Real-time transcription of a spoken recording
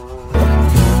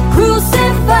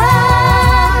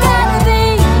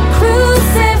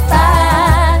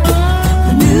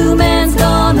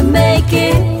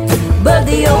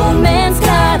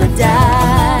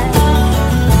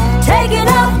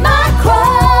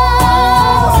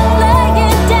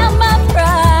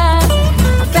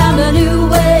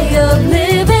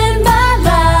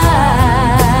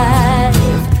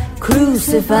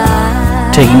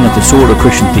taking up the sword of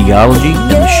Christian theology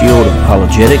and the shield of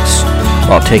apologetics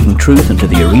while taking truth into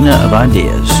the arena of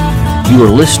ideas. You are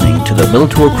listening to the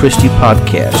Bellator Christi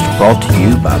podcast, brought to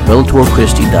you by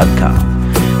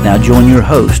BellatorChristi.com. Now join your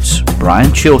hosts,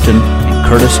 Brian Chilton and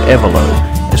Curtis Evelo,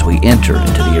 as we enter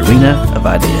into the arena of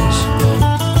ideas.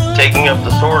 Taking up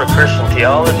the sword of Christian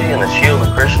theology and the shield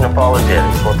of Christian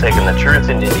apologetics while taking the truth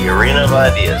into the arena of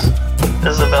ideas.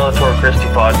 This is the Bellator Christi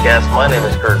podcast. My name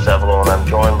is Curtis Evelo, and I'm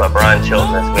joined by Brian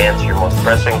Chilton as we answer your most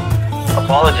pressing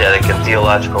apologetic and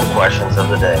theological questions of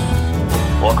the day.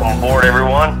 Welcome aboard,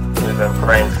 everyone. We've been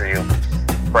praying for you,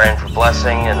 praying for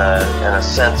blessing and a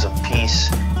sense of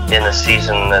peace in the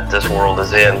season that this world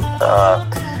is in.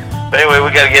 But anyway,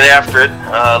 we got to get after it.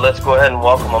 Let's go ahead and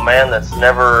welcome a man that's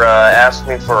never asked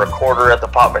me for a quarter at the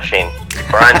pop machine,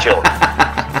 Brian Chilton.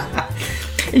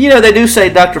 You know, they do say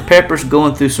Dr. Pepper's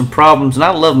going through some problems, and I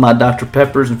love my Dr.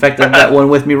 Peppers. In fact, I've got one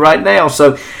with me right now.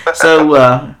 So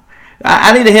I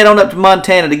need to head on up to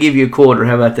Montana to give you a quarter.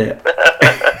 How about that?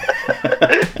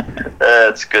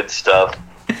 That's good stuff.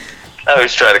 I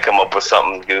always try to come up with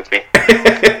something goofy.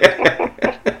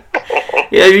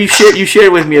 Yeah, you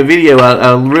shared with me a video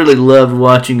I really loved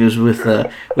watching. It was with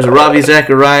was it Ravi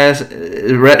Zacharias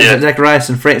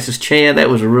and Francis Chan. That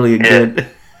was a really good.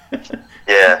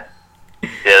 Yeah.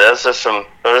 Yeah, those are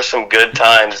some good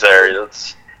times there.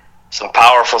 That's some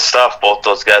powerful stuff both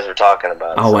those guys were talking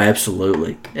about. Oh, so.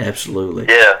 Absolutely.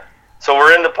 Yeah. So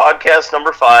we're into podcast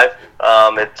number 5.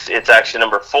 It's actually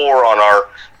number 4 on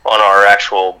our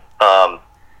actual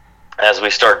as we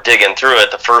start digging through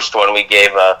it. The first one we gave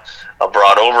a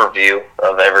broad overview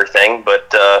of everything,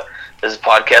 but this is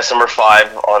podcast number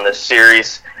 5 on this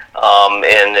series,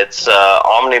 and it's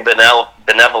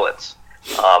Omnibenevolence.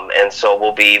 And so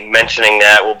we'll be mentioning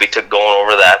that. We'll be going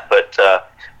over that. But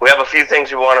we have a few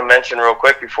things we want to mention real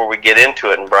quick before we get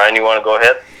into it. And Brian, you want to go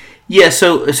ahead? Yeah,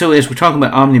 so as we're talking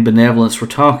about omnibenevolence, we're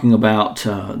talking about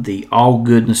the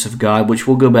all-goodness of God, which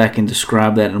we'll go back and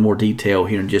describe that in more detail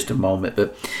here in just a moment.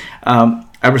 But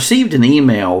I received an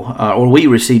email, or we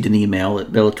received an email at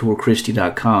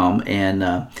BellatorChristi.com,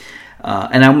 and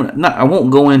I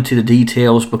won't go into the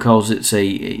details because it's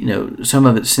some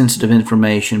of it's sensitive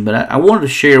information, but I wanted to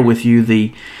share with you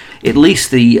at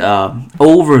least the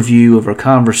overview of our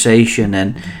conversation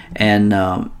and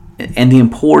the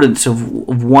importance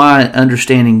of why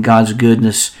understanding God's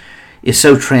goodness is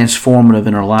so transformative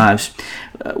in our lives.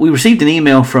 We received an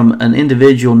email from an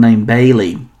individual named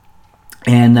Bailey,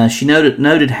 and she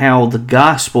noted how the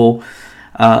gospel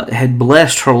had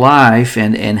blessed her life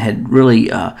and had really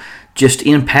just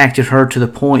impacted her to the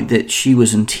point that she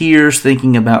was in tears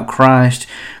thinking about Christ,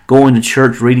 going to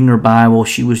church, reading her Bible.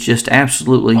 She was just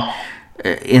absolutely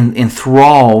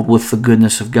enthralled with the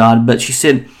goodness of God. But she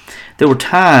said there were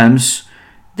times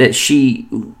that she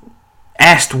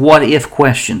asked what-if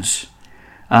questions.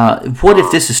 What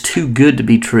if this is too good to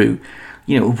be true?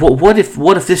 You know, what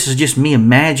if this is just me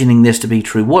imagining this to be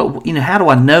true? How do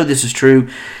I know this is true?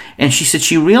 And she said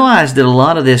she realized that a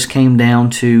lot of this came down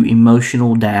to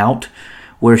emotional doubt,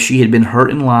 where she had been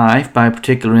hurt in life by a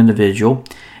particular individual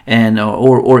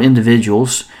or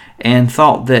individuals, and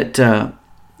thought that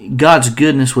God's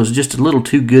goodness was just a little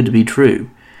too good to be true.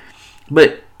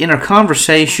 But in our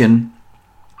conversation,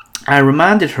 I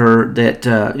reminded her that,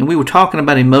 and we were talking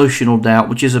about emotional doubt,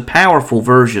 which is a powerful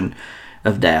version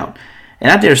of doubt.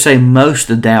 And I dare say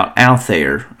most of the doubt out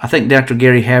there. I think Dr.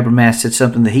 Gary Habermas said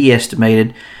something that he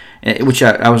estimated, which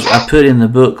I put in the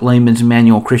book, Layman's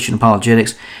Manual on Christian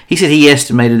Apologetics. He said he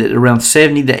estimated that around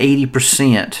 70 to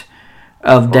 80%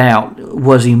 of doubt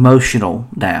was emotional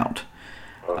doubt.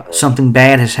 Something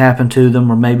bad has happened to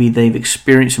them, or maybe they've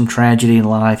experienced some tragedy in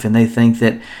life, and they think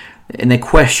that, and they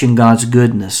question God's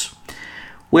goodness.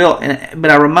 Well,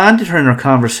 but I reminded her in our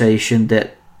conversation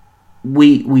that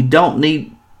we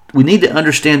need to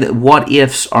understand that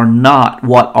what-ifs are not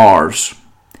what-ares.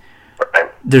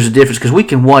 There's a difference, because we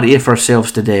can what-if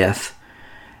ourselves to death.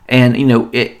 And,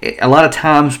 a lot of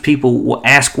times people will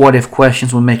ask what-if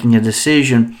questions when making a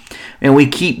decision, and we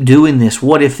keep doing this,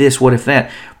 what if this, what if that.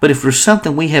 But if there's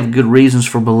something we have good reasons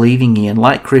for believing in,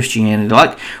 like Christianity,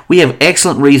 like we have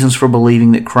excellent reasons for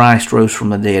believing that Christ rose from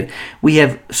the dead. We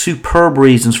have superb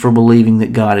reasons for believing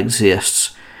that God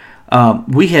exists.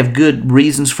 We have good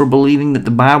reasons for believing that the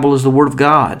Bible is the Word of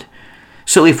God.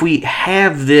 So if we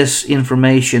have this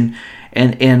information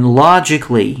and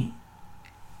logically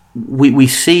we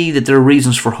see that there are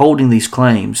reasons for holding these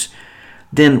claims,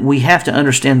 then we have to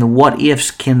understand the what-ifs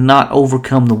cannot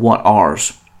overcome the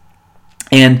what-ares.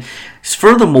 And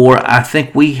furthermore, I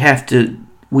think we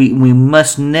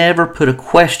must never put a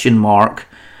question mark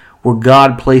where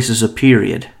God places a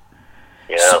period.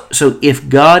 Yeah. So if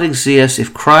God exists,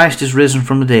 if Christ is risen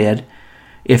from the dead,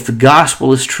 if the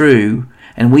gospel is true,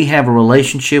 and we have a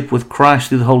relationship with Christ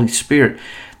through the Holy Spirit,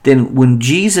 then when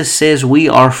Jesus says we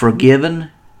are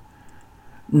forgiven,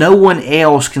 no one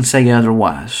else can say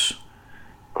otherwise.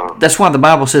 That's why the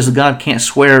Bible says that God can't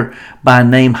swear by a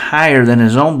name higher than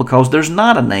His own, because there's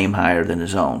not a name higher than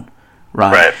His own,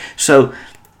 right? So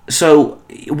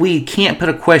we can't put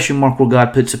a question mark where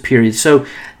God puts a period. So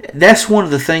that's one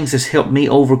of the things that's helped me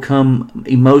overcome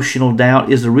emotional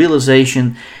doubt, is the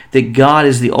realization that God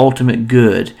is the ultimate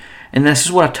good. And this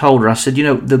is what I told her. I said,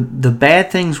 the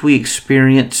bad things we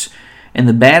experience and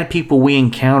the bad people we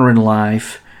encounter in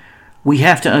life, we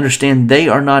have to understand they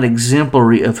are not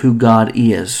exemplary of who God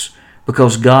is,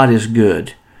 because God is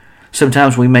good.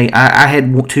 Sometimes I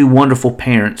had two wonderful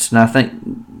parents, and I thank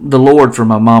the Lord for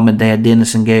my mom and dad,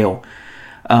 Dennis and Gail.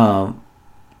 But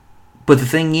the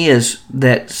thing is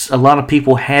that a lot of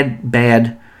people had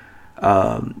bad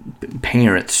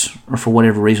parents, or for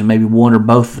whatever reason, maybe one or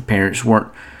both of the parents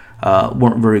weren't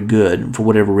very good for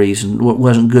whatever reason,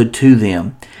 wasn't good to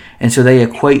them. And so they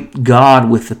equate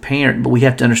God with the parent, but we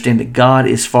have to understand that God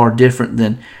is far different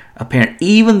than a parent.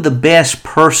 Even the best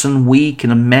person we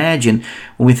can imagine,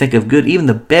 when we think of good, even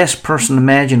the best person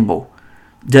imaginable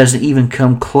doesn't even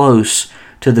come close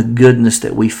to the goodness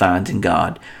that we find in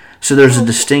God. So there's a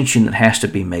distinction that has to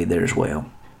be made there as well.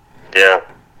 Yeah.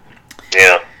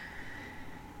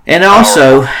 And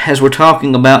also, as we're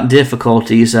talking about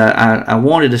difficulties, I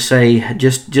wanted to say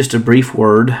just a brief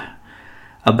word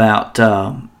about,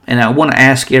 and I want to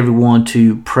ask everyone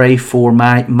to pray for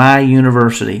my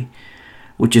university,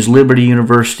 which is Liberty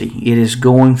University. It is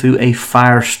going through a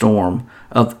firestorm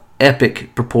of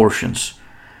epic proportions.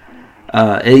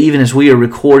 Even as we are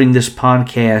recording this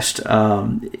podcast,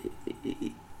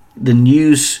 the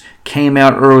news came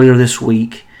out earlier this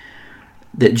week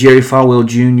that Jerry Falwell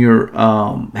Jr.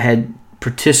 Had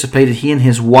participated, he and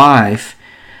his wife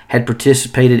had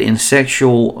participated in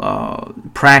sexual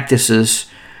practices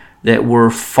that were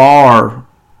far,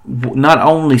 not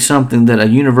only something that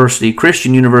a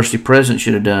Christian university president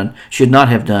should not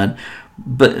have done,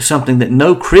 but something that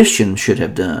no Christian should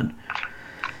have done.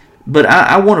 But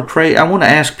I want to pray. I want to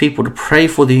ask people to pray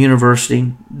for the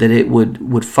university, that it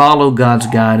would follow God's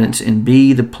guidance and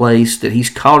be the place that He's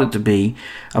called it to be,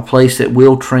 a place that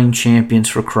will train champions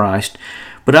for Christ.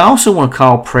 But I also want to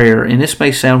call prayer, and this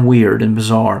may sound weird and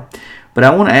bizarre, but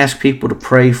I want to ask people to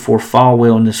pray for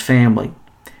Falwell and his family.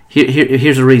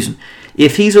 Here's the reason.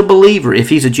 If he's a believer, if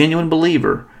he's a genuine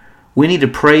believer, we need to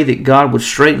pray that God would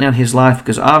straighten out his life,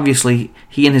 because obviously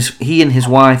he and his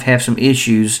wife have some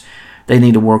issues they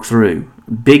need to work through,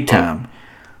 big time.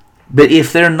 But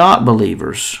if they're not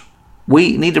believers,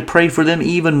 we need to pray for them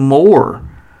even more,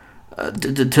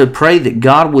 to pray that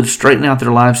God would straighten out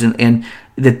their lives and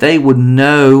that they would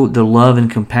know the love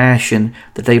and compassion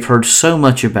that they've heard so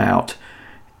much about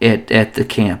at the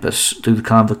campus through the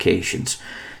convocations.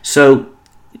 So,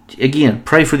 again,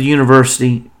 pray for the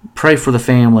university, pray for the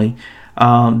family,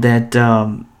 that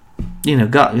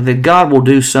God will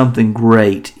do something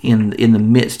great in the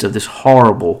midst of this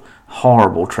horrible,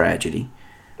 horrible tragedy.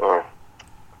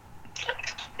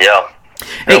 Yeah.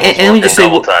 And let me just say,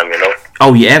 time,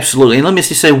 oh yeah, absolutely. And let me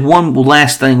just say one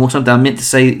last thing, something I meant to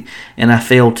say and I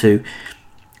failed to.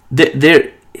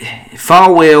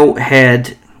 Falwell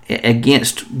had,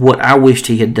 against what I wished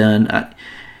he had done,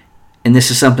 and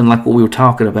this is something like what we were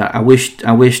talking about. I wished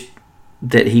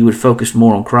that he would focus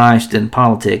more on Christ than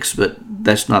politics, but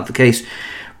that's not the case.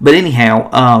 But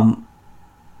anyhow,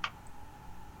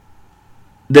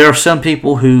 there are some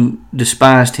people who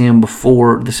despised him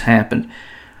before this happened.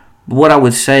 But what I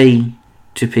would say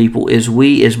to people is,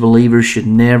 we as believers should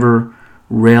never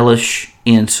relish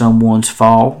in someone's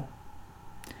fall.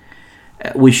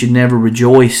 We should never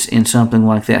rejoice in something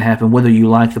like that happen, whether you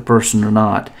like the person or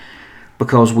not,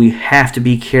 because we have to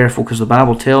be careful, because the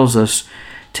Bible tells us,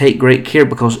 take great care,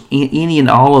 because any and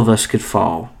all of us could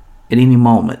fall at any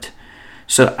moment.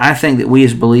 So I think that we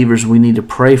as believers, we need to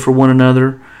pray for one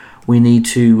another. We need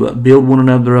to build one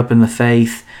another up in the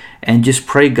faith and just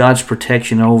pray God's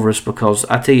protection over us, because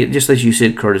I tell you, just as you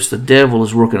said, Curtis, the devil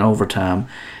is working overtime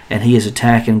and he is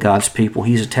attacking God's people.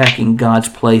 He's attacking God's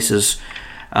places,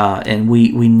 and we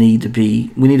need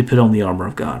to put on the armor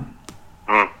of God.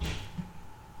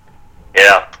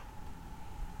 Yeah,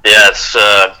 it's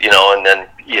and then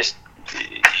it's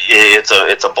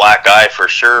a black eye for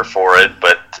sure for it,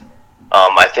 but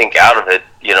I think out of it,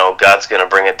 God's going to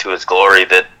bring it to His glory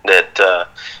that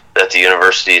the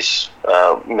university's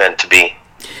meant to be.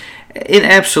 And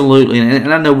absolutely,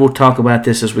 and I know we'll talk about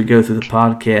this as we go through the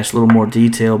podcast, a little more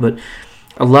detail, but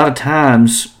a lot of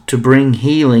times to bring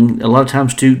healing, a lot of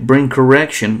times to bring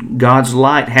correction. God's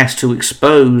light has to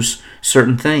expose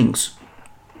certain things.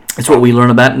 That's what we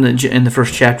learn about in the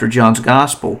first chapter of John's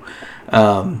Gospel.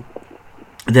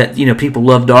 That people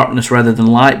love darkness rather than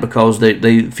light because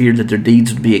they feared that their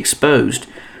deeds would be exposed.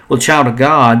 Well, child of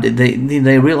God,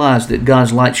 they realize that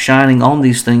God's light's shining on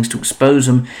these things to expose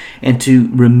them and to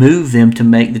remove them to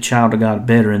make the child of God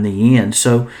better in the end.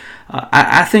 So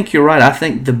I think you're right. I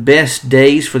think the best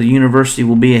days for the university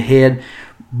will be ahead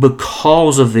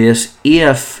because of this,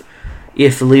 if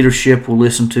the leadership will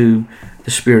listen to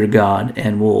the Spirit of God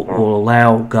and will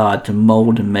allow God to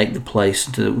mold and make the place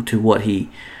to what He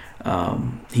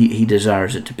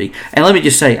desires it to be. And let me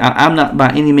just say, I'm not by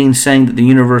any means saying that the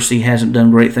university hasn't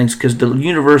done great things, because the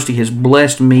university has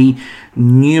blessed me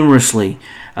numerously,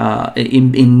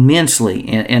 immensely,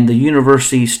 and the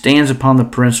university stands upon the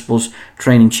principles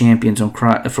training champions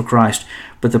for Christ.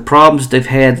 But the problems they've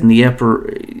had in the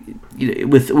upper,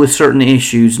 with certain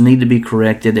issues, need to be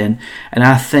corrected, and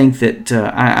I think that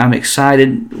I'm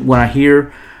excited when I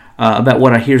hear about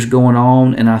what I hear is going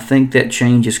on, and I think that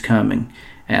change is coming.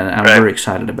 And I'm very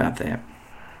excited about that.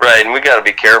 Right, and we got to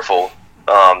be careful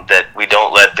that we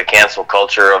don't let the cancel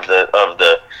culture of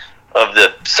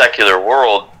the secular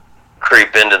world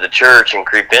creep into the church and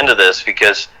creep into this,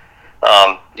 because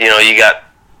you got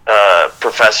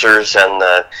professors and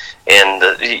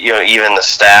even the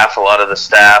staff, a lot of the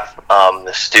staff,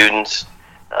 the students,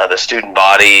 the student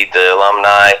body, the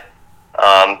alumni.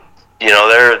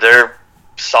 They're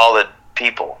solid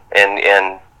people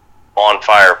and on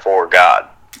fire for God.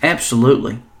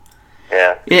 Absolutely.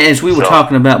 Yeah. As we were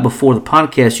talking about before the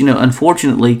podcast,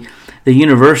 unfortunately, the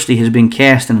university has been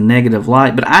cast in a negative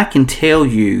light, but I can tell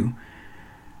you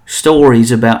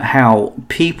stories about how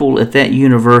people at that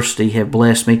university have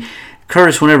blessed me.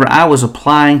 Curtis, whenever I was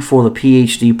applying for the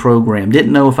PhD program,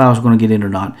 didn't know if I was going to get in or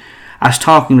not. I was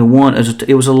talking to one,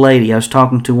 it was a lady, I was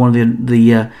talking to one of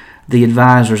the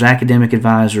advisors, academic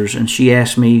advisors, and she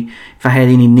asked me if I had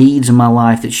any needs in my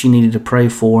life that she needed to pray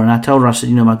for. And I told her, I said,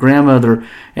 my grandmother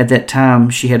at that time,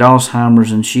 she had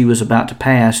Alzheimer's and she was about to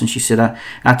pass. And she said,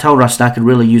 I told her, I said, I could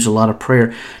really use a lot of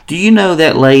prayer. Do you know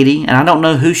that lady? And I don't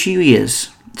know who she is.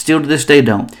 Still to this day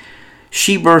don't.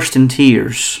 She burst in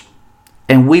tears.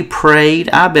 And we prayed.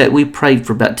 I bet we prayed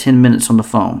for about 10 minutes on the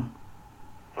phone.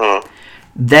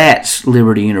 That's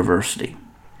Liberty University.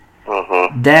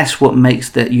 That's what makes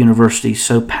that university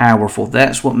so powerful.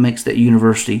 That's what makes that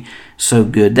university so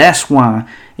good. That's why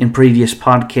in previous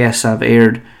podcasts I've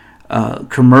aired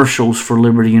commercials for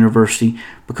Liberty University,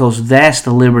 because that's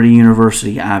the Liberty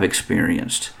University I've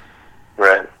experienced.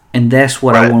 Right. And that's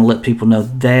what I want to let people know.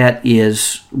 That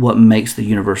is what makes the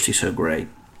university so great.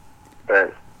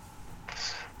 Right.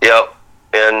 Yep.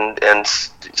 And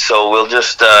so we'll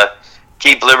just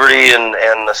keep Liberty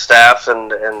and the staff and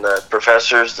the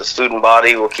professors, the student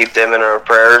body, we'll keep them in our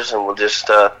prayers, and we'll just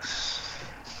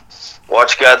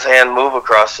watch God's hand move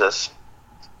across this.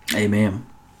 Amen.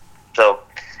 So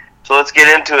let's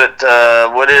get into it.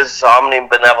 What is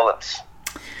omnibenevolence?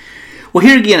 Well,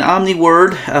 here again, omni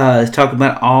word is talking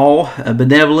about all.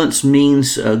 Benevolence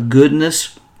means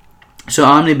goodness. So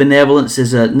omnibenevolence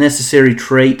is a necessary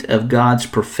trait of God's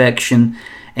perfection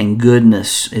and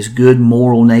goodness, his good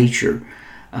moral nature.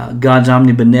 God's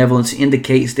omnibenevolence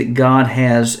indicates that God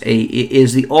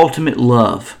is the ultimate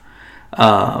love.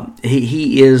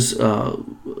 He is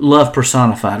love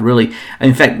personified, really.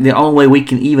 In fact, the only way we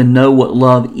can even know what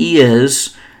love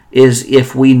is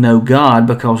if we know God,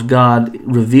 because God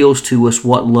reveals to us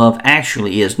what love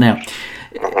actually is. Now,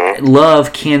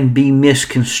 love can be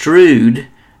misconstrued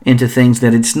into things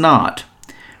that it's not.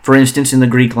 For instance, in the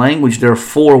Greek language, there are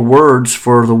 4 words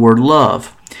for the word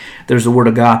love. There's the word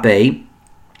agape,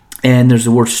 and there's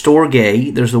the word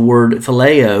storge, there's the word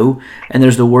phileo, and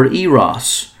there's the word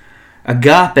eros.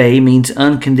 Agape means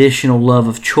unconditional love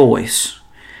of choice,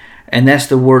 and that's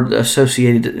the word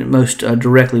associated most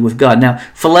directly with God. Now,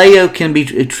 phileo can be,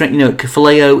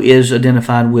 phileo is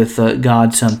identified with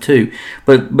God some too,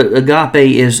 but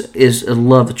agape is a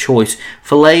love of choice.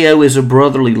 Phileo is a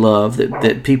brotherly love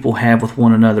that people have with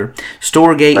one another.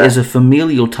 Storge is a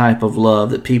familial type of love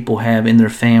that people have in their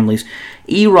families.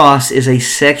 Eros is a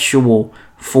sexual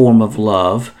form of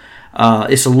love.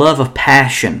 It's a love of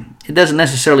passion. It doesn't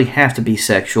necessarily have to be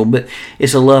sexual, but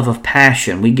it's a love of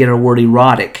passion. We get our word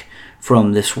erotic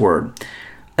from this word.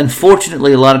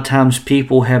 Unfortunately, a lot of times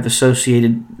people have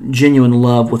associated genuine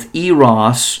love with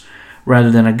eros rather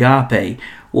than agape.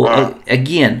 Well,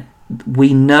 again,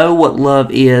 we know what love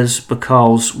is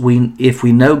because if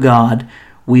we know God,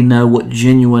 we know what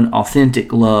genuine,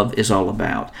 authentic love is all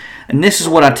about. And this is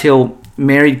what I tell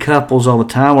married couples all the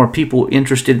time, or people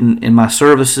interested in my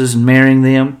services and marrying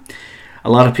them. A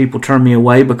lot of people turn me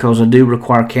away because I do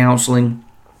require counseling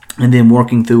and then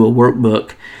working through a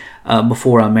workbook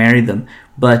before I marry them.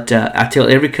 But I tell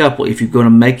every couple, if you're going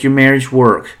to make your marriage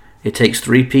work, it takes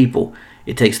three people.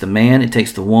 It takes the man, it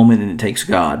takes the woman, and it takes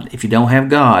God. If you don't have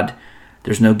God,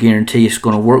 there's no guarantee it's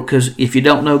going to work, because if you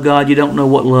don't know God, you don't know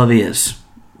what love is,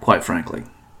 quite frankly.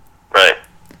 Right.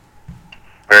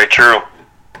 Very true.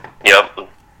 Yep.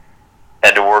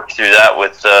 Had to work through that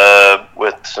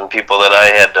with some people that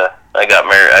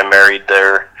I married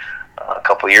there a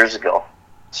couple years ago.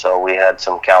 So we had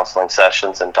some counseling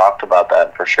sessions and talked about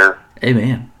that for sure.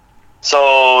 Amen.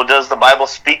 So does the Bible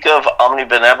speak of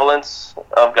omnibenevolence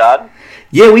of God?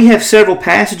 Yeah, we have several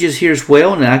passages here as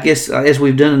well, and I guess as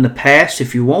we've done in the past,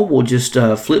 if you want, we'll just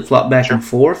flip-flop back and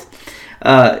forth.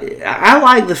 I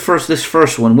like this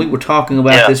first one. We were talking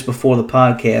about this before the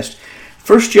podcast.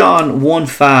 1 John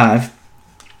 1:5,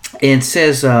 and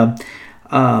says, and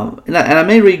I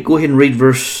may go ahead and read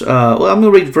verse. I'm going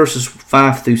to read verses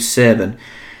 5 through 7. It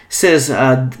says,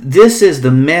 "This is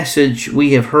the message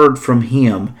we have heard from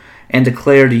Him and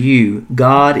declare to you: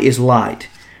 God is light."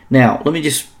 Now, let me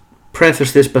just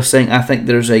preface this by saying I think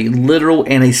there's a literal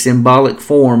and a symbolic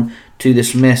form to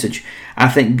this message. I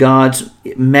think God's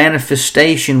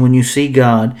manifestation, when you see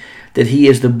God, that He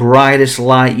is the brightest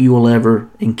light you will ever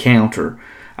encounter.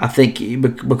 I think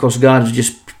because God is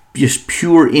just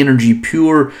pure energy,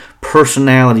 pure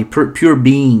personality, pure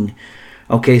being.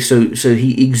 Okay, so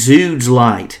He exudes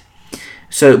light.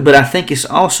 But I think it's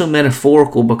also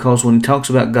metaphorical, because when He talks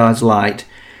about God's light,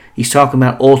 He's talking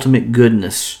about ultimate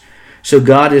goodness. So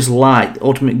God is light,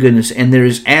 ultimate goodness, and there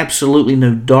is absolutely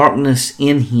no darkness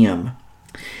in Him.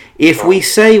 If we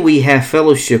say we have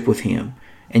fellowship with Him,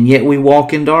 and yet we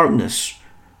walk in darkness,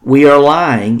 we are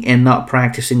lying and not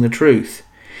practicing the truth.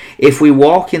 If we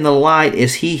walk in the light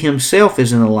as He Himself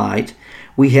is in the light,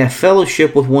 we have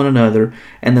fellowship with one another,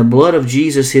 and the blood of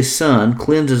Jesus, His Son,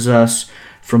 cleanses us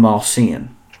from all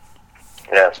sin.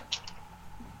 Yeah.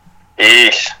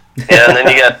 Yeesh. Yeah, and then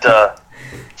you got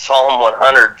Psalm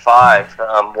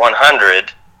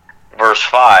 100, verse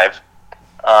 5.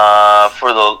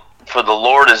 For the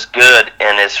Lord is good,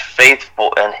 and His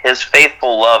faithful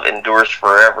love endures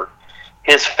forever.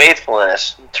 His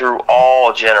faithfulness through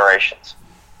all generations.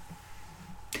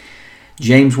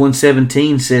 James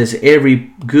 1:17 says,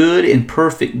 "Every good and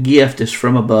perfect gift is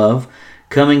from above,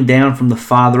 coming down from the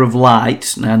Father of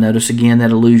lights." Now notice again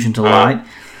that allusion to light,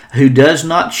 "who does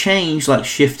not change like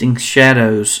shifting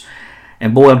shadows."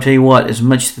 And boy, I'll tell you what, as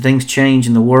much as things change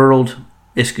in the world,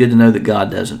 it's good to know that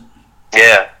God doesn't.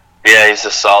 Yeah, He's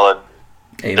just solid.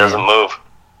 Amen. He doesn't move.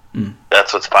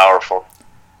 That's what's powerful.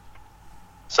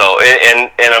 So,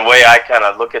 in a way, I kind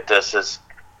of look at this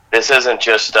isn't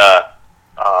just a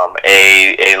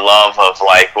love of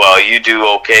like, well, you do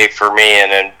okay for me,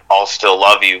 and then I'll still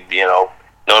love you. No.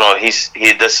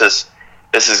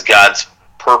 This is God's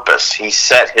purpose. He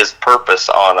set His purpose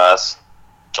on us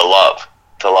to love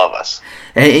us.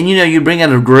 And you bring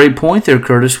out a great point there,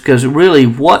 Curtis, because really,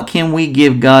 what can we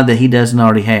give God that He doesn't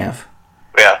already have?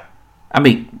 Yeah. I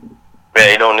mean,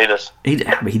 He don't need us. He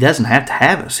doesn't have to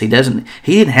have us. He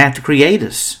didn't have to create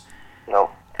us.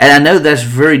 No. And I know that's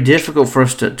very difficult for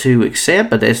us to accept,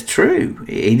 but that's true.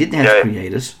 He didn't have to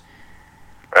create us.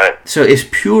 Right. So it's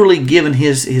purely giving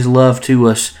His love to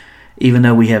us, even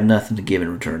though we have nothing to give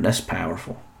in return. That's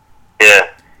powerful. Yeah.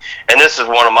 And this is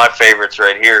one of my favorites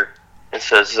right here. It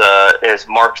says, it's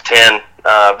Mark 10,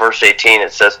 verse 18.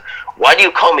 It says, "Why do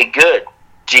you call me good?"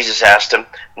 Jesus asked him.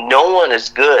 "No one is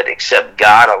good except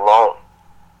God alone."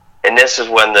 And this is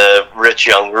when the rich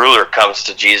young ruler comes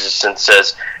to Jesus and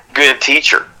says, "Good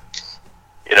teacher,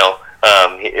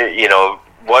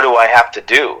 what do I have to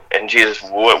do?" And Jesus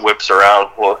whips around.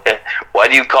 "Well, why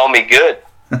do you call me good?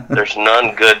 There's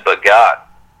none good but God."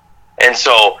 And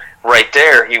so right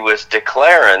there, He was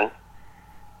declaring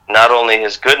not only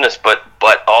His goodness, but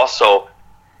also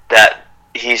that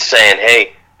He's saying,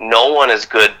 hey, no one is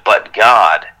good but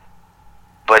God.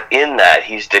 But in that,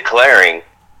 He's declaring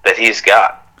that He's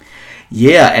God.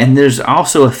 Yeah, and there's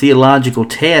also a theological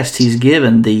test He's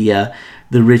given the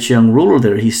rich young ruler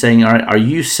there. He's saying, are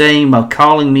you saying by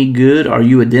calling me good, are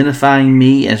you identifying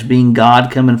me as being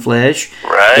God come in flesh?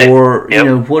 Right. Or,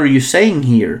 what are you saying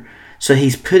here? So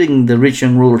He's putting the rich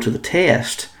young ruler to the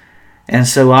test. And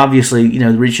so obviously,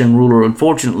 the rich young ruler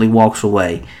unfortunately walks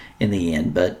away in the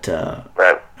end. But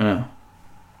right.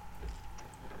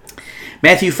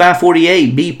 Matthew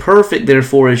 5:48, "Be perfect,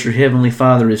 therefore, as your heavenly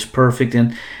Father is perfect."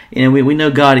 And we know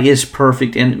God is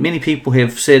perfect, and many people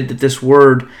have said that this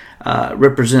word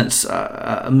represents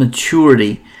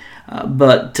maturity.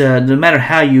 But no matter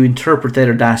how you interpret that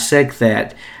or dissect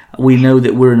that, we know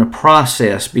that we're in a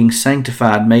process, being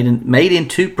sanctified, made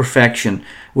into perfection.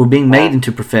 We're being made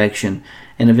into perfection,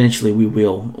 and eventually we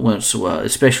will,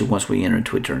 especially once we enter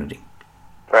into eternity.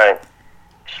 Right.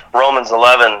 Romans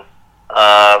 11,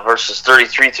 verses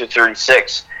 33 through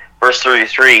 36. Verse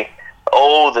 33,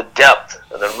 oh, the depth,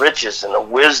 the riches, and the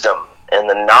wisdom, and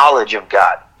the knowledge of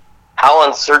God. How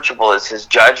unsearchable is his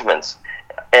judgments,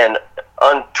 and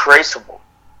untraceable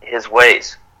his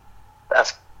ways.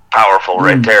 That's powerful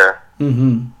right there.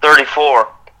 34,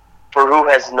 for who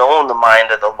has known the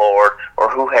mind of the Lord, or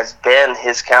who has been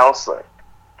his counselor?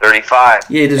 35.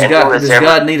 Yeah, does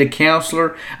God need a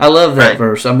counselor? I love that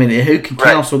verse. I mean, who can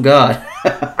counsel God?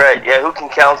 Right, yeah, who can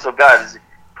counsel God?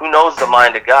 Who knows the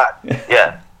mind of God?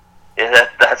 Yeah.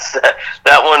 That's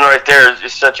that one right there is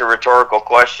just such a rhetorical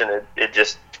question.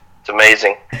 It's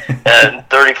amazing. And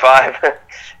 35,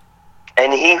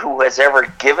 and he who has ever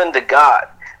given to God,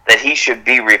 that he should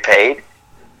be repaid.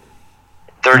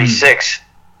 36,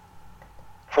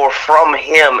 for from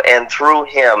him and through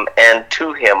him and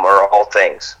to him are all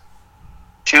things.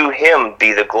 To him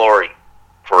be the glory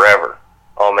forever.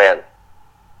 Amen.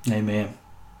 Amen.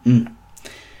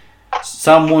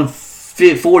 Psalm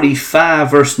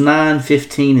 145, verse 9,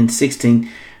 15, and 16.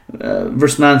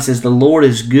 Verse 9 says, the Lord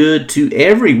is good to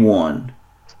everyone.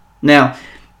 Now,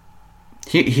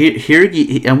 here,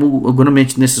 and we're going to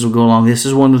mention this as we go along. This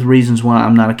is one of the reasons why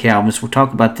I'm not a Calvinist. We'll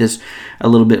talk about this a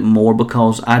little bit more,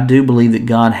 because I do believe that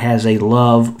God has a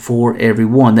love for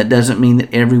everyone. That doesn't mean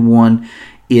that everyone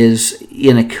is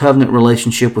in a covenant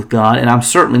relationship with God, and I'm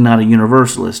certainly not a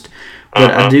universalist.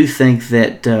 But I do think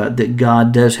that that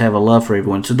God does have a love for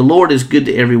everyone. So the Lord is good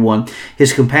to everyone.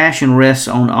 His compassion rests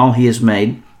on all he has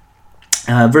made.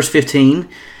 Verse 15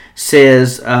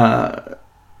 says...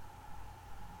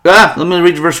 let me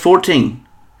read verse 14.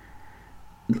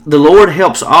 The Lord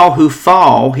helps all who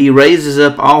fall. He raises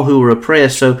up all who are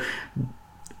oppressed. So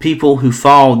people who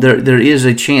fall, there is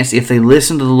a chance, if they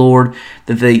listen to the Lord,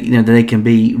 that they can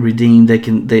be redeemed.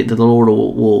 The Lord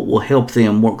will help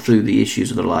them work through the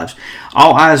issues of their lives.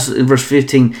 All eyes, in verse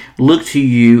 15, look to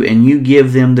you, and you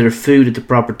give them their food at the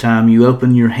proper time. You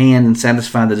open your hand and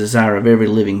satisfy the desire of every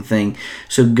living thing.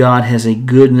 So God has a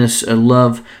goodness, a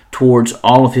love towards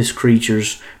all of his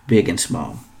creatures, big and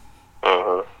small.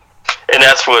 And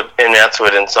that's what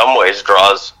in some ways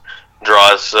draws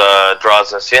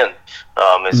us in.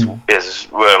 Is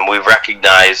when we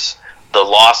recognize the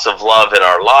loss of love in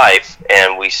our life,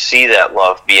 and we see that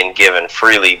love being given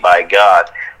freely by God,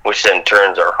 which then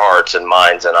turns our hearts and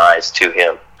minds and eyes to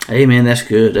him. Amen. That's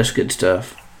good. That's good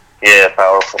stuff. Yeah,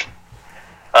 powerful.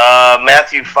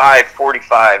 Matthew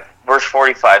 5:45, verse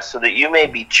 45, so that you may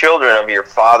be children of your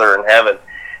Father in heaven,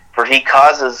 for he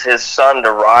causes his sun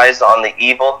to rise on the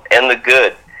evil and the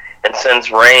good, and sends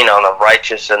rain on the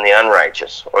righteous and the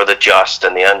unrighteous, or the just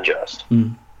and the unjust.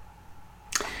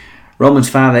 Romans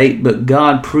 5:8, but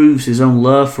God proves his own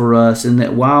love for us in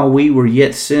that while we were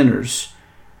yet sinners,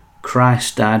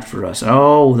 Christ died for us.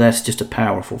 Oh, that's just a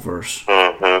powerful verse.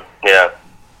 Yeah.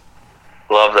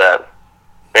 Love that.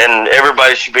 And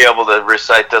everybody should be able to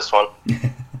recite this one.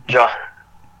 John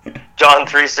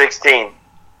 3:16,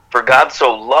 for God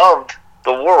so loved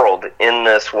the world in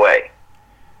this way.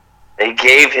 He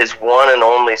gave his one and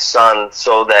only Son,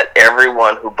 so that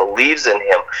everyone who believes in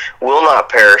him will not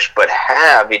perish, but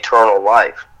have eternal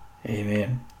life.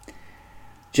 Amen.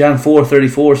 John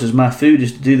 4:34 says, my food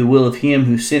is to do the will of him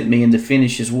who sent me and to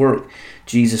finish his work.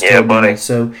 Jesus told me.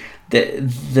 So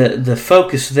the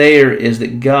focus there is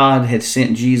that God had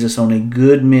sent Jesus on a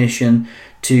good mission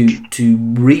to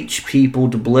reach people,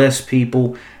 to bless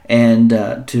people, and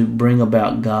to bring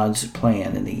about God's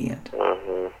plan in the end.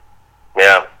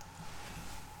 Yeah.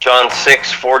 John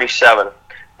 6:47,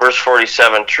 verse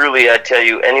 47, truly I tell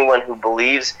you, anyone who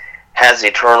believes has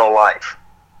eternal life.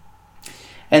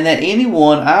 And that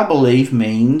anyone, I believe,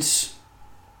 means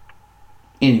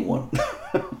anyone.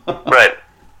 Right.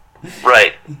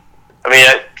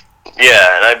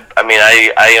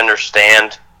 I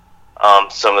understand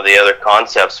some of the other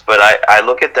concepts, but I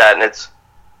look at that and it's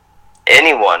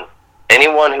anyone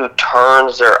who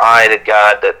turns their eye to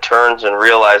God, that turns and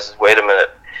realizes, wait a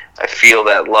minute, I feel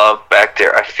that love back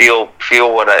there. I feel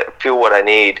what I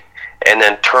need, and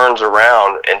then turns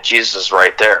around and Jesus is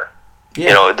right there.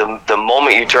 Yeah. The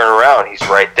moment you turn around, he's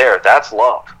right there. That's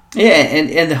love. Yeah,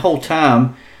 and the whole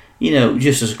time,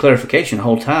 just as a clarification, the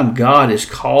whole time God is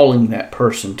calling that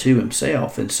person to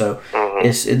himself, and so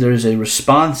there's a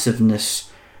responsiveness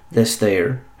that's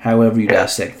there. However you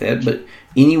dissect that, but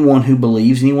anyone who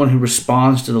believes, anyone who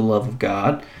responds to the love of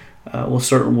God, will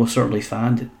certainly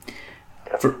find it.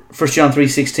 1 John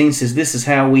 3:16 says, "This is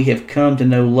how we have come to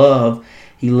know love.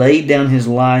 He laid down his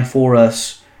life for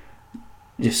us,"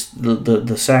 just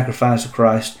the sacrifice of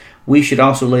Christ. "We should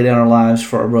also lay down our lives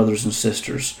for our brothers and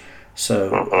sisters."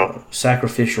 So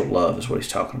sacrificial love is what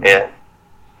he's talking about. Yeah.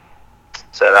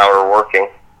 Is that how we're working?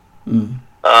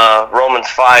 Romans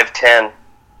 5:10.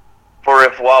 "For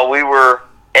if while we were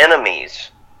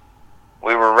enemies,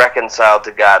 we were reconciled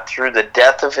to God through the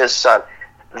death of his Son,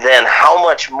 then how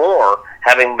much more,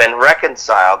 having been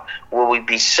reconciled, will we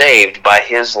be saved by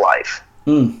his life?"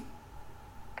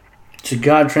 So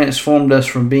God transformed us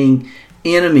from being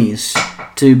enemies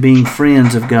to being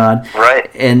friends of God. Right.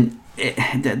 And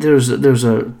there's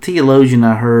a theologian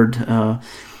I heard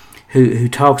who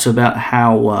talks about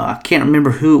how I can't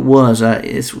remember who it was.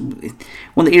 It's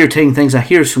one of the irritating things. I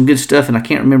hear some good stuff and I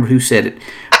can't remember who said it,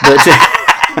 but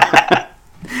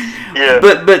yeah.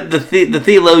 But the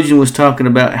theologian was talking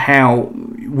about how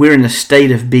we're in a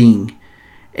state of being,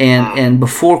 and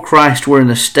before Christ we're in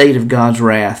a state of God's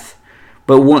wrath.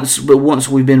 But once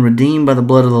we've been redeemed by the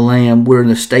blood of the Lamb, we're in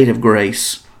a state of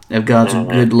grace, of God's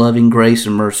good, loving grace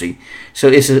and mercy. So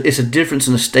it's a difference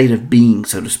in a state of being,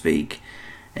 so to speak,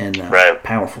 and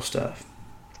powerful stuff.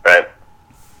 Right.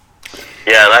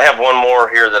 Yeah, and I have one more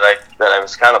here that I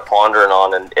was kind of pondering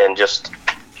on and just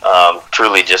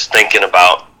truly just thinking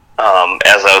about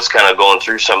as I was kind of going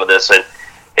through some of this. And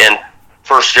in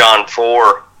 1 John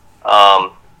 4,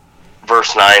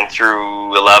 verse 9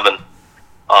 through 11.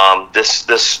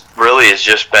 This really has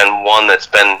just been one that's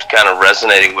been kind of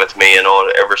resonating with me,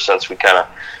 ever since we kind of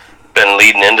been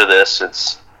leading into this.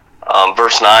 It's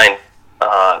verse 9.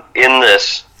 "In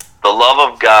this, the love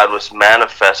of God was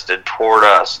manifested toward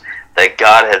us, that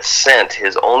God had sent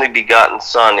his only begotten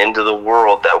Son into the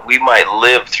world that we might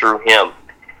live through him.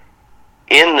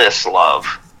 In this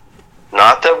love,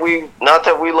 not that we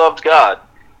loved God,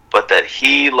 but that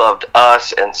he loved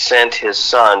us and sent his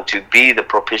Son to be the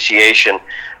propitiation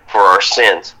for our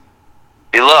sins."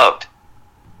 Beloved,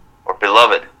 or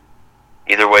beloved,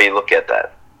 either way you look at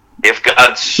that. If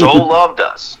God so loved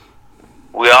us,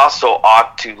 we also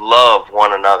ought to love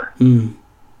one another. And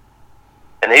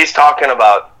he's talking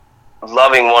about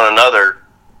loving one another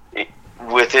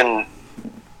within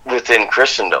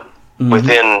Christendom,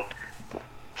 within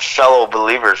fellow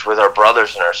believers, with our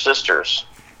brothers and our sisters,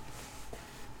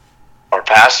 our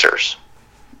pastors,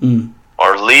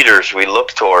 our leaders we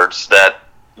look towards that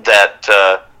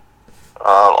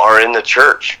are in the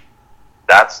church.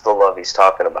 That's the love he's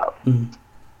talking about.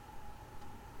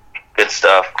 Good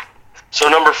stuff. So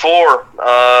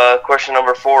question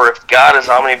number 4, if God is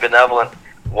omnibenevolent,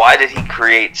 why did he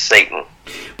create Satan?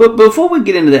 But before we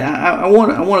get into that, I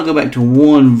want to go back to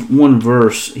one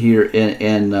verse here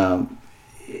in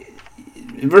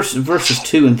verses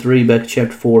 2 and 3 back to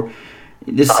chapter 4.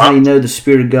 This is how you know the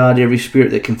Spirit of God. Every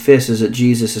spirit that confesses that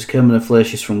Jesus has come in the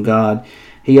flesh is from God.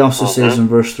 He also says in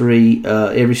verse 3,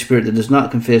 every spirit that does not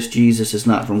confess Jesus is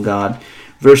not from God.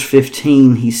 Verse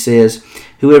 15, he says,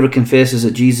 whoever confesses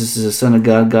that Jesus is the Son of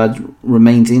God, God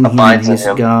remains in him and he is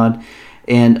God.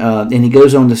 And he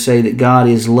goes on to say that God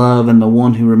is love, and the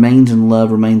one who remains in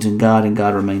love remains in God, and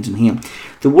God remains in him.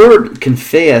 The word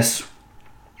confess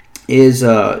is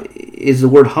the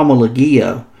word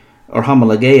homologeo, or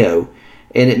homologeo,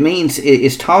 and it means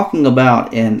it's talking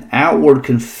about an outward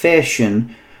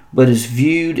confession, but is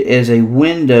viewed as a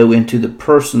window into the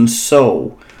person's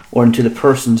soul or into the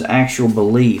person's actual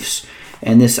beliefs.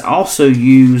 And this also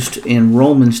used in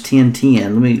Romans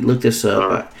 10:10. Let me look this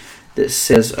up. That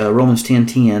says Romans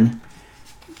 10:10.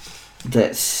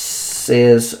 That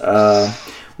says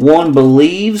one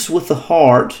believes with the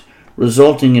heart,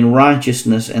 resulting in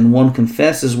righteousness, and one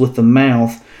confesses with the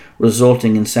mouth,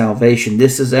 resulting in salvation.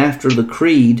 This is after the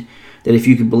creed that if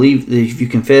you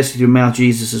confess with your mouth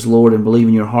Jesus is Lord and believe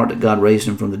in your heart that God raised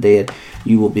him from the dead,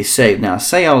 you will be saved. Now, I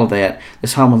say all of that.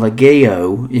 This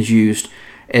homologeo is used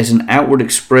as an outward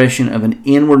expression of an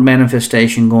inward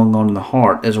manifestation going on in the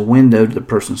heart as a window to the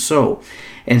person's soul.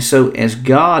 And so as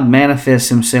God manifests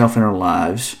himself in our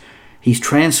lives, he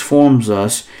transforms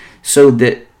us so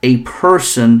that a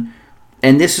person,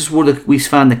 and this is where we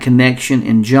find the connection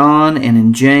in John and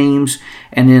in James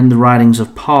and in the writings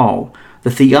of Paul. The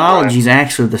theology is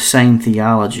actually the same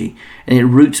theology, and it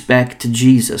roots back to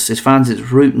Jesus. It finds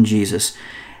its root in Jesus.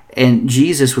 And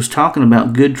Jesus was talking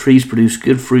about good trees produce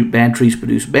good fruit, bad trees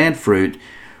produce bad fruit.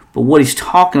 But what he's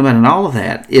talking about in all of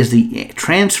that is the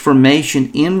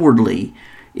transformation inwardly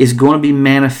is going to be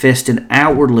manifested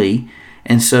outwardly.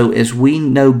 And so as we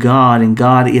know God and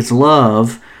God is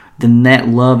love, then that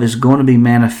love is going to be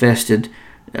manifested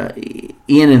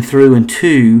in and through and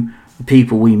to the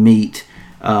people we meet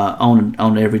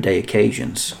on everyday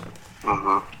occasions.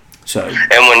 Mm-hmm. So,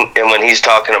 and when he's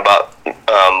talking about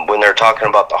when they're talking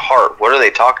about the heart, what are they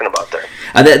talking about there?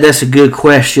 That's a good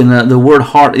question. The word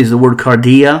heart is the word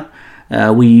cardia.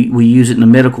 We use it in the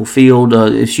medical field.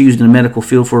 It's used in the medical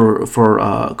field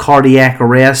for cardiac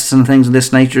arrests and things of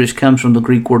this nature. It comes from the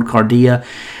Greek word cardia.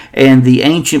 And the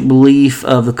ancient belief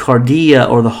of the cardia,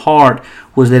 or the heart,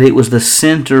 was that it was the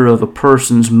center of a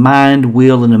person's mind,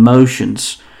 will, and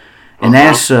emotions. And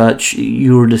as such,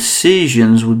 your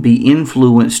decisions would be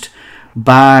influenced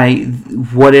by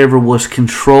whatever was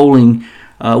controlling,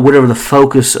 whatever the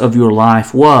focus of your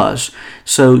life was.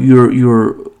 So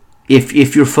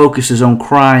if your focus is on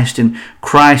Christ, and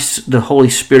Christ, the Holy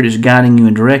Spirit, is guiding you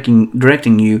and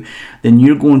directing you, then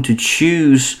you're going to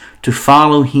choose to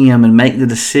follow Him and make the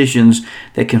decisions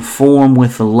that conform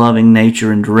with the loving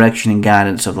nature and direction and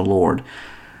guidance of the Lord.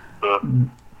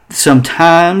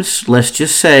 Sometimes, let's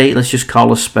just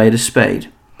call a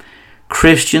spade.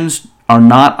 Christians are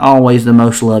not always the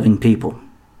most loving people.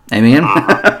 Amen?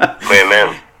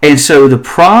 Amen. And so the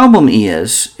problem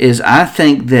is I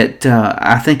think that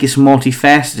I think it's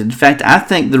multifaceted. In fact, I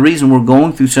think the reason we're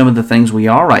going through some of the things we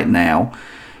are right now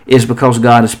is because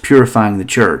God is purifying the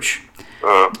church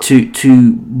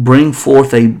to bring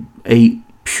forth a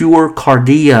pure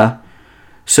cardia,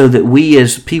 so that we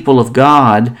as people of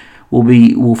God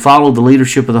will follow the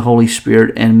leadership of the Holy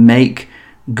Spirit and make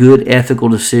good ethical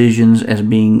decisions as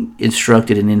being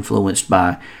instructed and influenced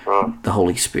by the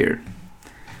Holy Spirit.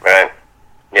 Right.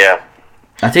 Yeah.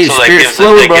 I tell you, the Spirit's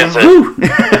flowing, brother.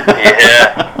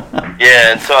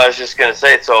 Yeah. And so I was just going to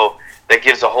say, so that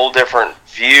gives a whole different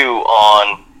view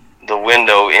on the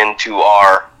window into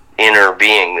our inner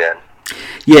being then.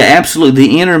 Yeah, absolutely.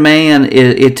 The inner man,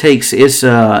 it's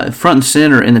front and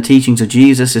center in the teachings of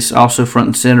Jesus. It's also front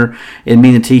and center in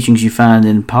many of the teachings you find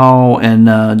in Paul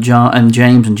and John and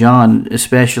James and John,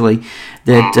 especially,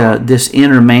 that this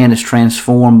inner man is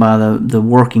transformed by the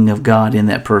working of God in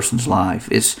that person's life.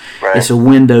 It's a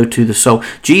window to the soul.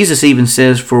 Jesus even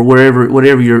says, "For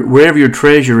wherever your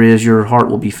treasure is, your heart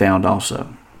will be found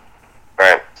also."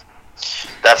 Right.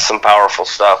 That's some powerful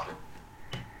stuff.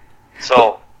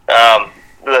 So.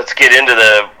 Let's get into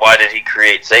why did He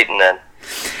create Satan then?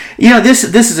 You know, this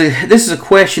is a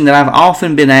question that I've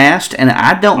often been asked, and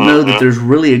I don't know that there's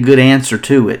really a good answer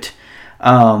to it.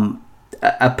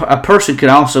 A person could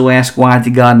also ask, why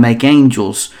did God make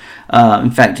angels? In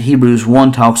fact, Hebrews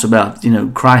 1 talks about,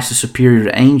 Christ is superior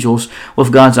to angels. Well,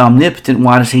 if God's omnipotent,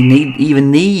 why does He even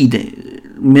need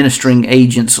ministering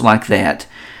agents like that?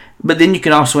 But then you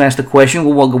can also ask the question,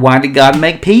 well, why did God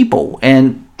make people?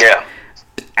 And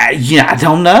I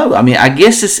don't know. I mean, I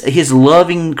guess it's His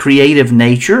loving, creative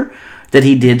nature that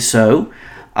He did so.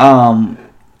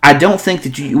 I don't think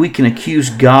that we can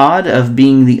accuse God of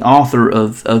being the author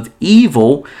of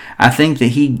evil. I think that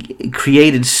He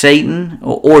created Satan,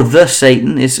 or the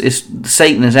Satan.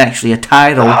 Satan is actually a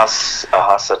title.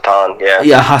 Hasatan, yeah.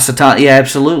 Yeah, Hasatan, yeah,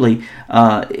 absolutely.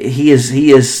 He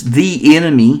is the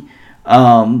enemy,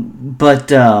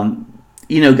 but...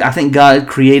 I think God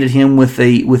created him with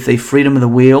a freedom of the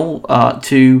will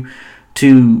to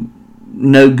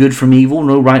know good from evil,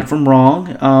 know right from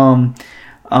wrong.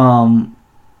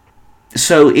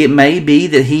 So it may be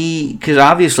that because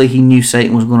obviously he knew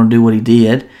Satan was going to do what he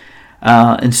did,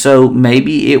 and so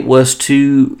maybe it was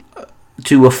to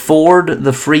afford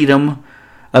the freedom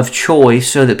of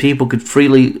choice, so that people could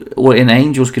and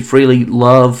angels could freely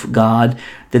love God.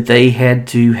 That they had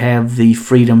to have the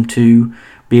freedom to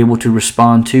be able to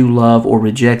respond to love or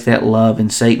reject that love,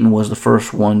 and Satan was the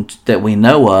first one that we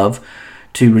know of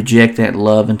to reject that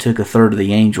love, and took a third of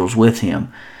the angels with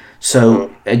him. So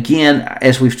again,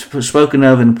 as we've spoken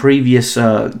of in previous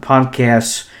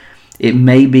podcasts, it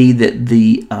may be that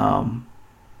the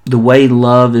way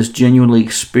love is genuinely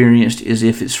experienced is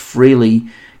if it's freely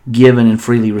given and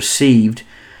freely received.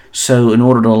 So in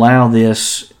order to allow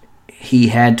this, He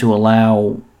had to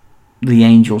allow the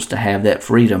angels to have that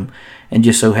freedom. And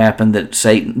just so happened that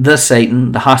Satan,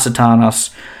 the Hasatanos,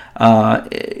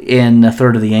 and a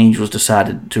third of the angels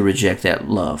decided to reject that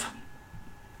love.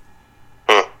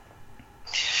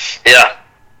 Yeah.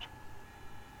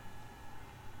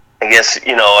 I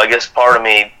guess part of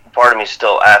me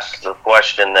still asks the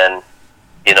question then,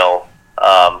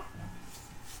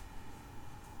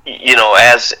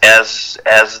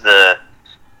 as the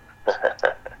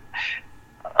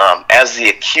as the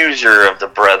accuser of the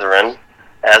brethren,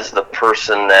 as the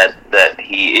person that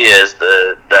he is,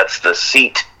 that's the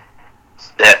seat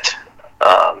that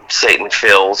Satan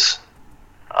fills.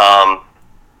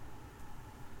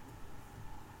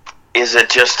 Is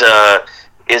it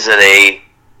a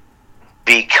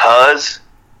because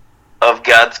of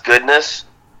God's goodness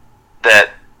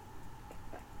that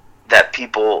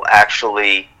people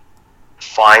actually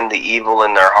find the evil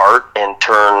in their heart and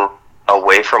turn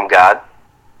away from God?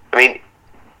 I mean,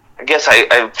 I guess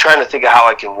I'm trying to think of how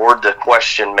I can word the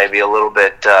question maybe a little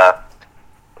bit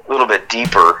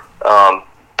deeper,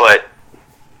 but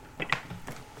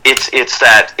it's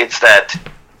that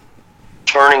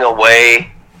turning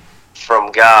away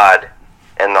from God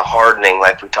and the hardening,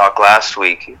 like we talked last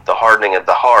week, the hardening of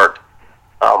the heart.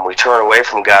 We turn away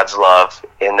from God's love,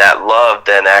 and that love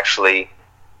then actually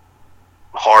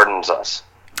hardens us.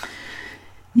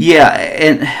 Yeah,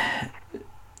 and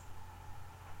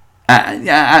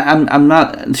I'm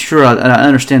not sure I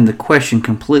understand the question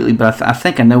completely, but I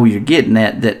think I know where you're getting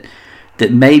at, that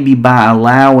maybe by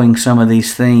allowing some of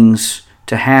these things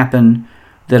to happen,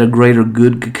 that a greater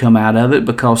good could come out of it,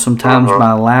 because sometimes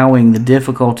by allowing the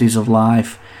difficulties of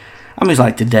life, I mean, it's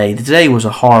like today. Today was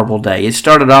a horrible day. It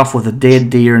started off with a dead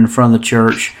deer in front of the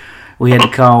church. We had to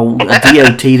call a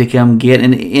DOT to come get,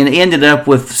 and it ended up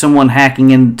with someone hacking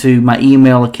into my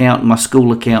email account and my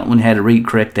school account when I had to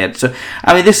recorrect that. So,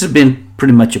 I mean, this has been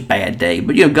pretty much a bad day.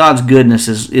 But, God's goodness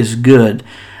is good,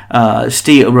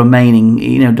 still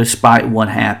remaining, despite what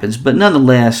happens. But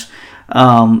nonetheless,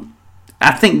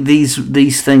 I think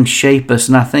these things shape us,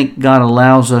 and I think God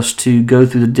allows us to go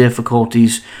through the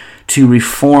difficulties to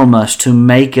reform us, to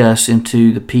make us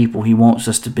into the people He wants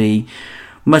us to be.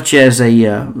 Much as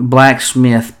a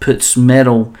blacksmith puts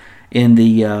metal in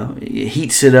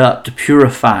heats it up to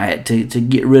purify it, to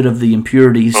get rid of the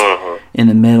impurities in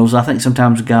the metals. I think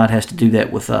sometimes God has to do that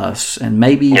with us, and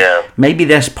maybe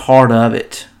that's part of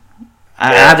it.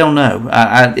 I don't know.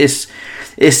 It's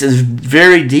a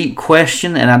very deep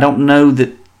question, and I don't know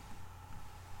that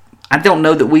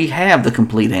we have the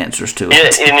complete answers to it. And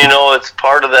it's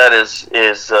part of that is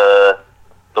the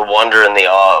wonder and the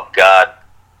awe of God.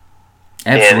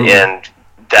 Absolutely. And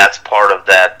that's part of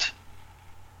that,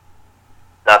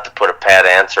 not to put a pat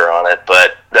answer on it,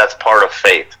 but that's part of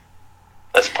faith.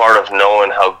 That's part of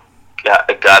knowing how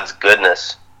God's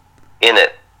goodness in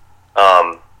it,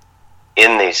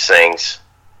 in these things,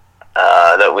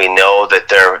 that we know that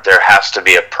there has to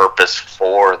be a purpose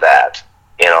for that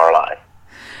in our life.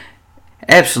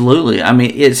 Absolutely. I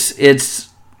mean, it's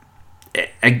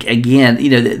again,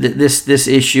 this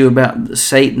issue about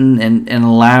Satan and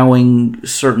allowing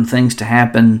certain things to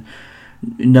happen,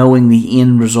 knowing the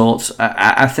end results.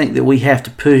 I think that we have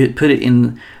to put it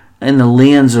in the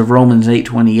lens of Romans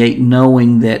 8:28,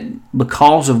 knowing that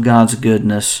because of God's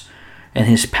goodness and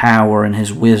His power and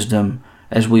His wisdom,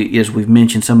 as we've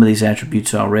mentioned some of these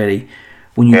attributes already,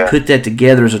 when you put that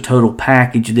together as a total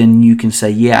package, then you can say,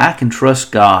 yeah, I can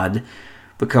trust God,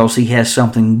 because He has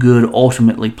something good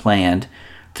ultimately planned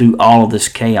through all of this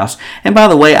chaos. And by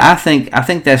the way, I think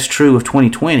that's true of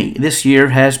 2020. This year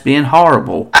has been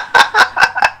horrible.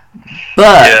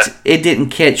 But it didn't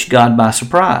catch God by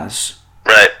surprise.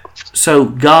 Right. So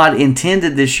God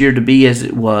intended this year to be as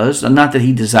it was. Not that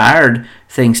He desired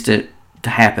things to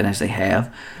happen as they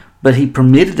have, but He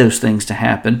permitted those things to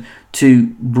happen to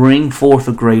bring forth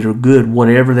a greater good,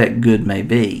 whatever that good may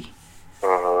be.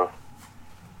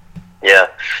 Yeah,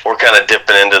 we're kind of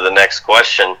dipping into the next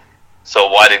question. So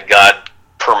why did God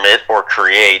permit or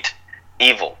create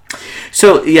evil?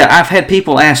 So, I've had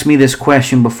people ask me this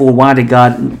question before. Why did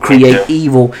God create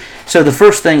evil? So the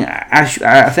first thing,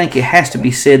 I think it has to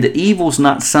be said that evil is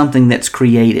not something that's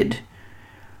created.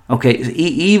 Okay,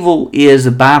 evil is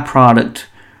a byproduct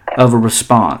of a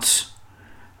response.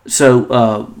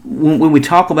 So when we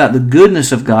talk about the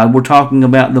goodness of God, we're talking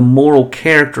about the moral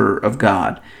character of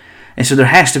God. And so there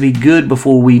has to be good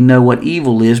before we know what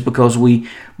evil is, because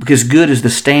good is the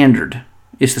standard.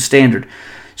 It's the standard.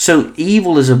 So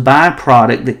evil is a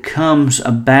byproduct that comes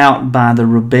about by the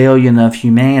rebellion of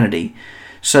humanity.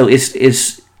 So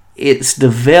it's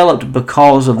developed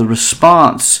because of the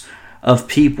response of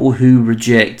people who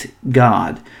reject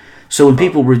God. So when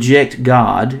people reject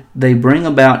God, they bring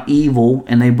about evil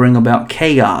and they bring about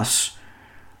chaos.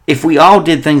 If we all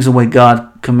did things the way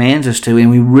God commands us to, and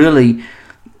we really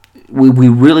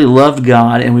loved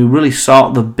God and we really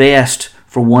sought the best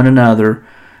for one another,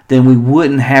 then we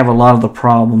wouldn't have a lot of the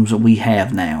problems that we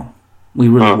have now. We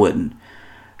really wouldn't.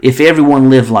 If everyone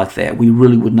lived like that, we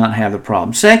really would not have the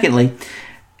problem. Secondly,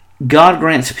 God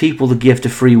grants people the gift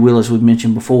of free will, as we've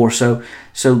mentioned before. So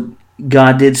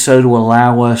God did so to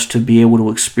allow us to be able to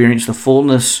experience the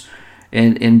fullness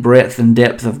and breadth and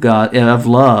depth of God, of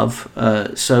love.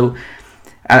 So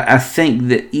I think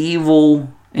that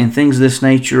evil and things of this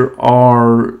nature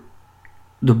are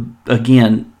the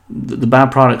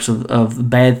byproducts of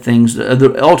bad things,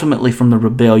 ultimately from the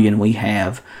rebellion we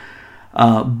have.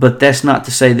 But that's not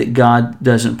to say that God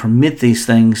doesn't permit these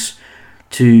things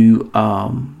to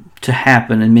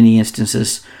happen in many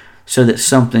instances, so that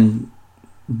something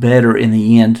better in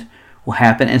the end will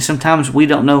happen. And sometimes we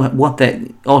don't know what that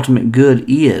ultimate good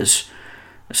is.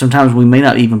 Sometimes we may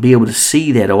not even be able to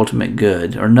see that ultimate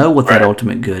good or know what that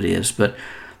ultimate good is. But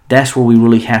that's where we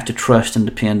really have to trust and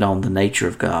depend on the nature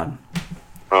of God.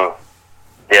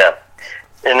 Yeah.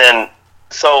 And then,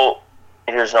 so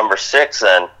here's number 6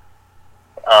 then.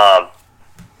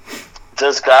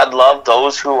 Does God love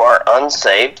those who are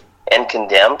unsaved and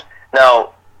condemned?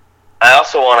 Now, I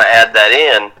also want to add that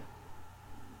in.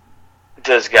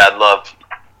 Does God love,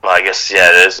 well, I guess, yeah,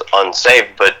 it is unsaved,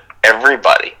 but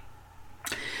everybody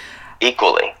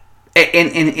equally?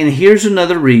 And here's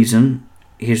another reason.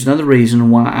 Here's another reason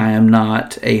why I am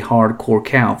not a hardcore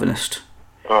Calvinist.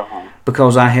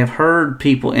 Because I have heard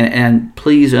people, and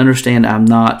please understand, I'm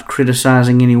not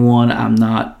criticizing anyone. I'm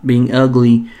not being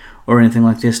ugly or anything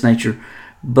like this nature.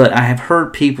 But I have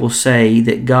heard people say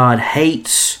that God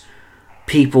hates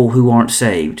people who aren't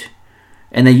saved.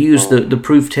 And they use the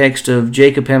proof text of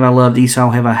Jacob have I loved,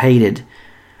 Esau have I hated.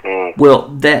 Well,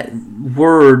 that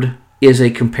word is a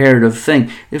comparative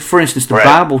thing. If, for instance, the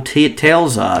Bible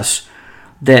tells us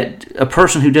that a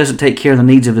person who doesn't take care of the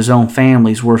needs of his own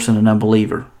family is worse than an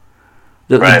unbeliever.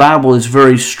 The Bible is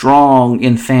very strong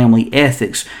in family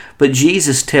ethics. But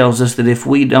Jesus tells us that if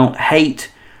we don't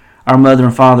hate our mother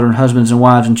and father and husbands and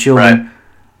wives and children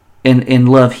and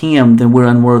love Him, then we're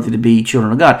unworthy to be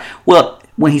children of God. Well,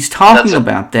 when he's talking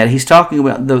about that, he's talking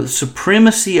about the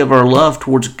supremacy of our love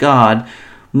towards God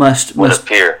must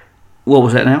appear. What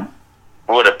was that now?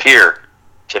 Would appear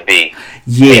to be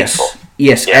painful.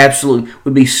 Yes, yeah. Absolutely.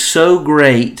 Would be so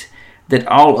great that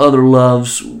all other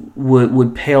loves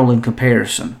would pale in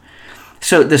comparison.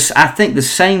 So I think the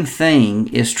same thing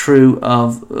is true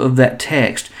of that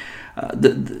text.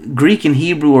 The Greek and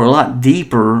Hebrew are a lot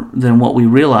deeper than what we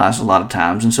realize a lot of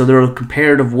times, and so there are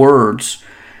comparative words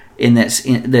in that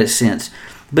sense.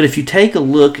 But if you take a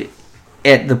look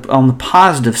at on the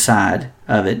positive side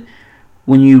of it,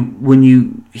 when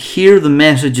you hear the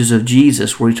messages of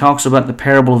Jesus, where He talks about the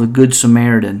parable of the Good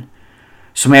Samaritan,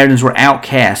 Samaritans were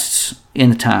outcasts in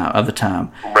the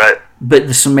time. Right. But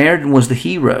the Samaritan was the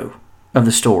hero of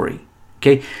the story.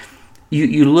 Okay.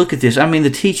 You look at this. I mean, the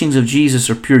teachings of Jesus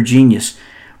are pure genius.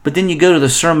 But then you go to the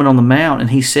Sermon on the Mount,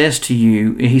 and He says to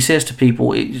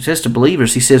people, He says to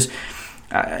believers, He says,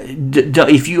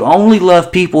 if you only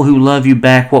love people who love you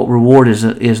back, what reward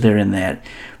is there in that?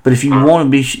 But if you want to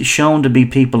be shown to be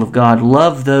people of God,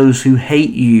 love those who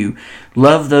hate you,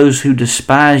 love those who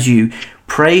despise you,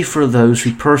 pray for those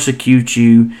who persecute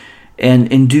you,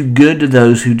 and do good to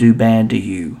those who do bad to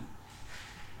you.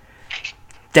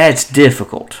 That's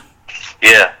difficult.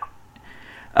 Yeah.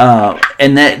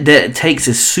 And that takes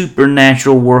a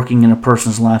supernatural working in a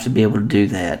person's life to be able to do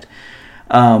that.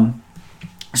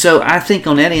 So I think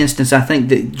on that instance, I think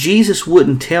that Jesus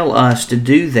wouldn't tell us to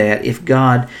do that if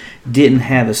God didn't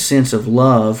have a sense of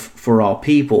love for all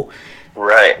people.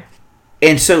 Right.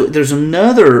 And so there's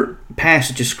another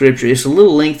passage of Scripture. It's a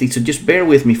little lengthy, so just bear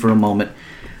with me for a moment.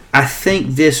 I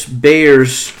think this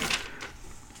bears...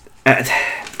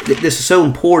 this is so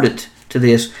important to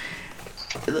this.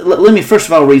 Let me first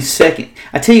of all read second.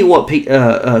 I tell you what,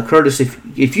 Curtis,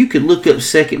 if you could look up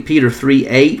 2 Peter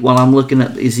 3:8 while I'm looking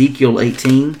up Ezekiel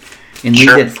 18 and read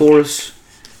that for us.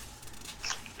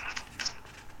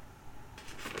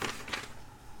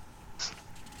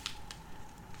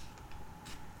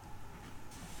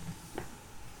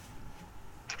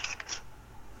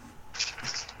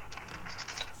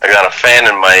 I got a fan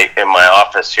in my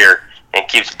office here and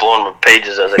keeps blowing my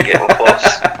pages as I get in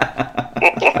close.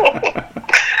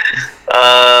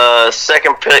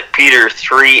 2 Peter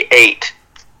 3:8.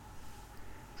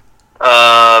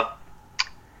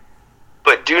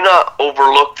 But do not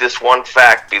overlook this one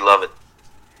fact, beloved,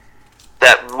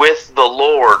 that with the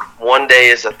Lord 1 day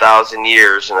is 1,000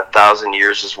 years, and 1,000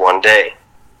 years is 1 day.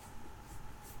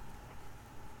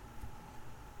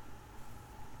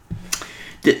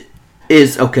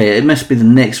 Okay, it must be the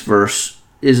next verse.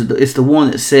 It's the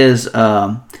one that says,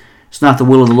 it's not the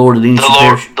will of the Lord that any should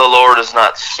perish. The Lord is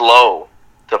not slow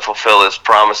to fulfill His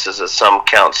promises, as some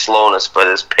count slowness, but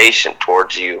is patient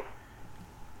towards you,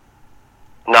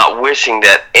 not wishing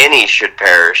that any should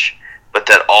perish, but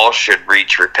that all should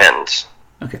reach repentance.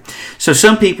 Okay, so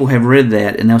some people have read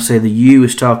that, and they'll say the you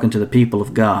is talking to the people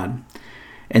of God,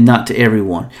 and not to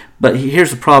everyone. But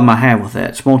here's the problem I have with that.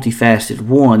 It's multifaceted.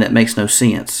 One, that makes no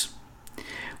sense.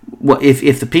 Well,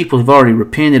 if the people have already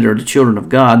repented are the children of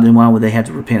God, then why would they have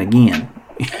to repent again?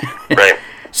 Right.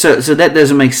 So that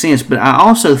doesn't make sense. But I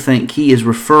also think he is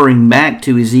referring back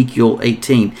to Ezekiel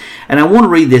 18. And I want to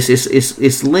read this.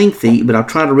 It's lengthy, but I'll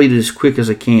try to read it as quick as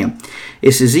I can.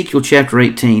 It's Ezekiel chapter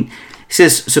 18. It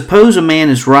says, "Suppose a man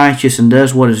is righteous and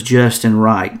does what is just and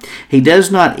right. He does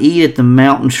not eat at the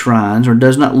mountain shrines or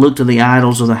does not look to the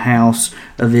idols of the house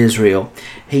of Israel.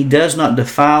 He does not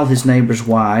defile his neighbor's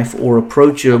wife or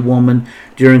approach a woman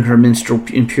during her menstrual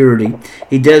impurity.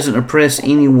 He doesn't oppress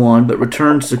anyone but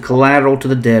returns the collateral to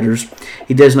the debtors.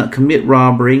 He does not commit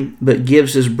robbery but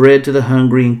gives his bread to the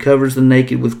hungry and covers the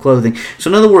naked with clothing." So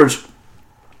in other words,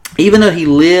 even though he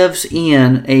lives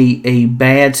in a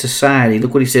bad society,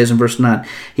 look what he says in verse 9.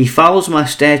 "He follows my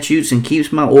statutes and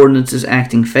keeps my ordinances,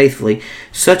 acting faithfully.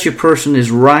 Such a person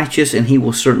is righteous and he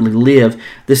will certainly live.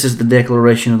 This is the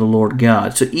declaration of the Lord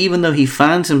God." So even though he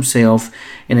finds himself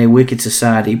in a wicked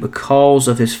society, because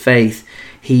of his faith,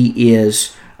 he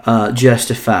is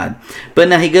justified. But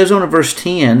now he goes on to verse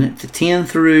 10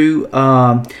 through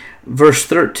verse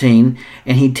 13,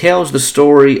 and he tells the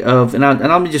story of, and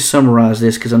let me just summarize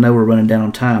this because I know we're running down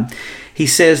on time. He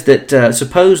says that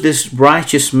suppose this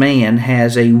righteous man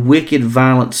has a wicked,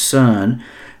 violent son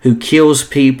who kills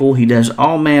people, he does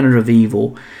all manner of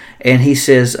evil, and he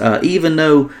says even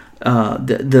though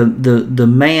the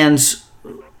man's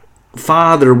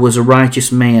father was a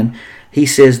righteous man, he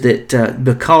says that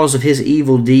because of his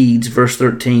evil deeds, verse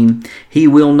 13, he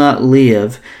will not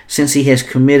live. Since he has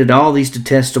committed all these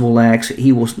detestable acts,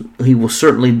 he will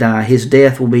certainly die. His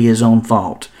death will be his own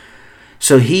fault.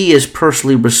 So he is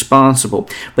personally responsible.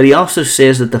 But he also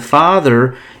says that the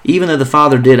father, even though the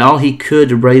father did all he could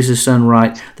to raise his son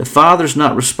right, the father's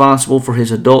not responsible for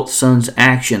his adult son's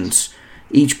actions.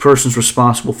 Each person's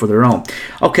responsible for their own.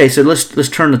 Okay, so let's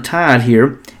turn the tide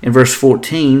here in verse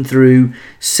 14 through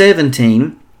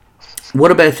 17.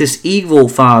 What about this evil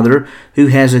father who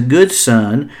has a good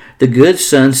son? The good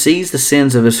son sees the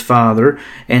sins of his father,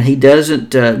 and he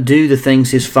doesn't do the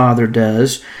things his father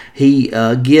does. He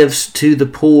gives to the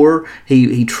poor.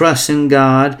 He trusts in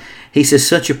God. He says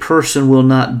such a person will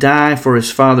not die for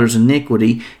his father's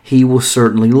iniquity. He will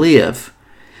certainly live.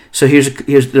 So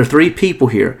there are three people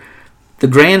here. The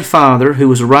grandfather, who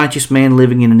was a righteous man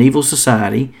living in an evil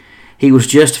society, he was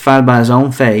justified by his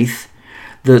own faith.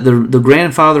 The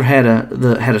grandfather had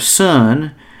a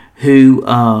son who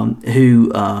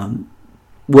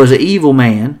was an evil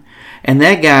man, and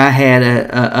that guy had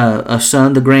a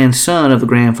son, the grandson of the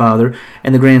grandfather,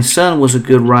 and the grandson was a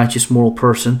good, righteous, moral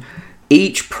person.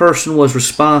 Each person was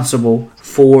responsible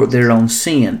for their own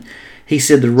sin. He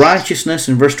said the righteousness,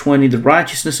 in verse 20, the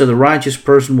righteousness of the righteous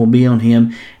person will be on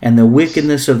him, and the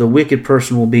wickedness of the wicked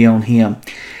person will be on him.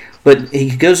 But he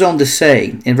goes on to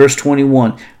say, in verse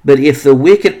 21, "But if the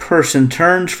wicked person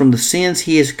turns from the sins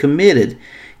he has committed,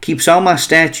 keeps all my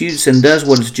statutes, and does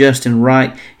what is just and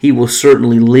right, he will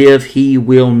certainly live, he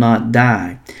will not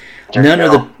die. None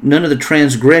of the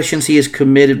transgressions he has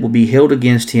committed will be held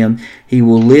against him. He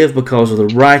will live because of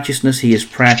the righteousness he has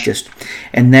practiced."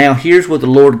 And now here's what the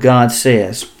Lord God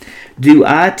says. "Do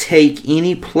I take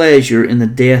any pleasure in the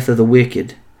death of the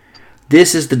wicked?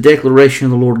 This is the declaration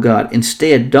of the Lord God.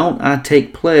 Instead, don't I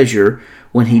take pleasure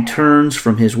when he turns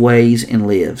from his ways and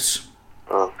lives?"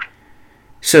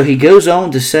 So he goes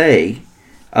on to say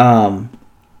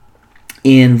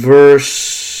in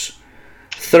verse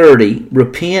 30,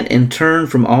 "Repent and turn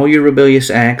from all your rebellious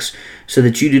acts so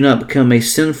that you do not become a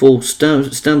sinful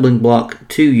stumbling block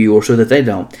to you," or so that they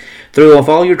don't. "Throw off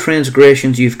all your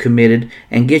transgressions you've committed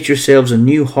and get yourselves a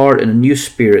new heart and a new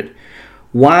spirit.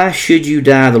 Why should you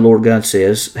die," the Lord God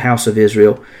says, house of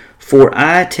Israel, "for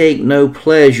I take no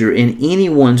pleasure in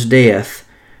anyone's death.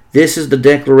 This is the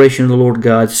declaration of the Lord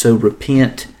God, so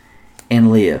repent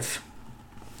and live."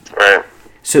 Right.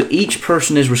 So each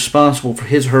person is responsible for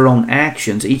his or her own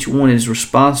actions. Each one is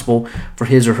responsible for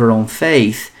his or her own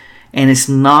faith. And it's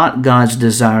not God's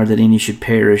desire that any should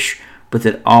perish, but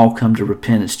that all come to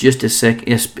repentance, just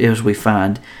as we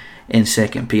find in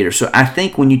 2 Peter. So I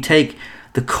think when you take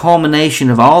the culmination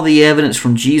of all the evidence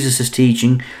from Jesus'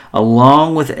 teaching,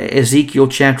 along with Ezekiel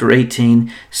chapter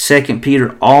 18, 2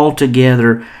 Peter, all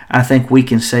together, I think we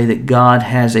can say that God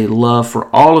has a love for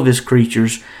all of his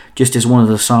creatures, just as one of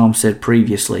the Psalms said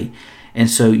previously. And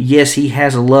so, yes, he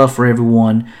has a love for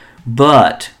everyone,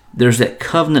 but there's that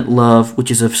covenant love,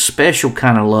 which is a special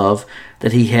kind of love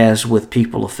that he has with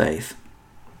people of faith.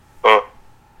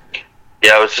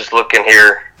 Yeah, I was just looking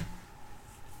here.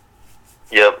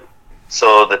 Yep.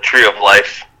 So the Tree of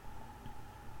Life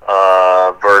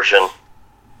version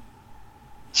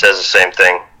says the same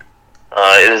thing.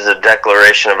 It is a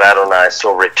declaration of Adonai,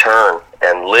 so return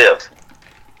and live.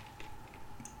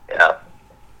 Yeah,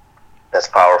 that's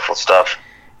powerful stuff.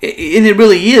 And it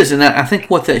really is, and I think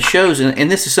what that shows,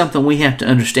 and this is something we have to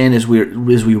understand as we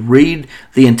read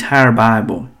the entire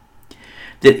Bible,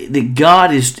 that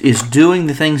God is doing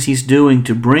the things He's doing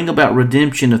to bring about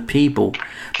redemption of people,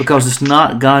 because it's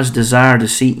not God's desire to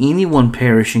see anyone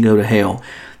perish and go to hell.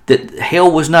 That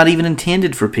hell was not even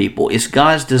intended for people. It's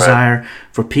God's desire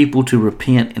for people to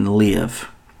repent and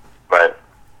live. Right.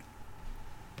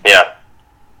 Yeah.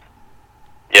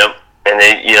 Yep. And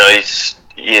then,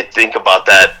 you think about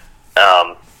that.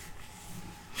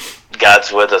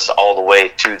 God's with us all the way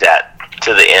to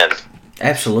the end.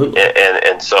 Absolutely.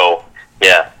 And so,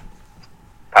 yeah,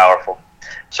 powerful.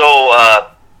 So,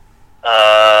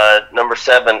 number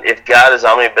 7, if God is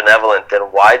omnibenevolent, then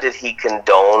why did He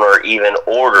condone or even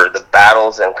order the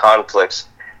battles and conflicts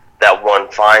that one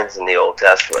finds in the Old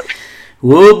Testament?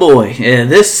 Whoa, boy. Yeah,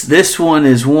 this one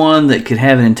is one that could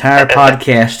have an entire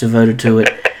podcast devoted to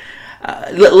it.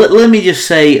 Let me just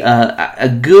say, a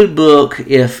good book,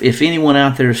 if anyone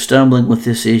out there is stumbling with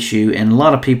this issue, and a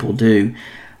lot of people do,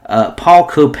 Paul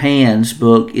Copan's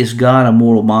book, Is God a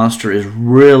Mortal Monster?, is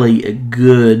really a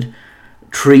good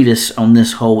treatise on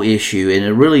this whole issue, and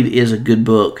it really is a good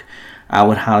book. I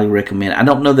would highly recommend. I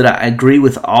don't know that I agree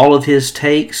with all of his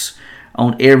takes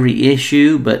on every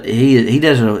issue, but he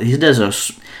does a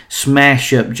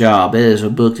smash up job. It is a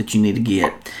book that you need to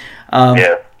get.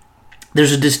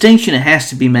 There's a distinction that has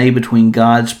to be made between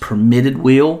God's permitted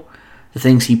will, the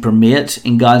things He permits,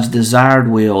 and God's desired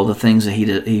will, the things that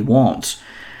He wants.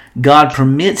 God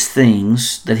permits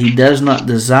things that He does not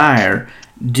desire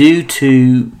due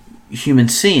to human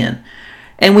sin.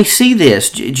 And we see this.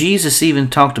 Jesus even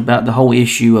talked about the whole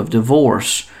issue of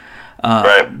divorce.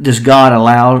 Does God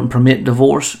allow and permit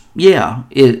divorce? Yeah.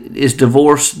 Is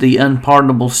divorce the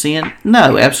unpardonable sin?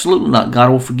 No, absolutely not. God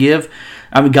will forgive.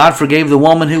 God forgave the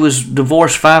woman who was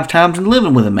divorced 5 times and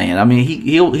living with a man.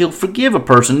 He'll forgive a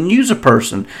person and use a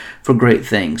person for great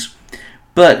things.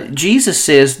 But Jesus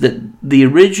says that the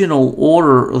original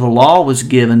order of the law was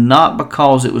given not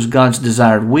because it was God's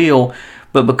desired will,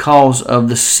 but because of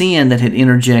the sin that had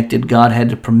interjected. God had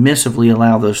to permissively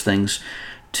allow those things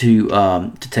to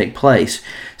take place.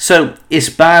 So it's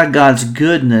by God's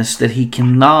goodness that He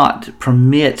cannot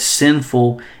permit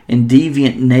sinful and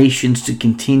deviant nations to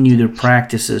continue their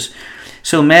practices.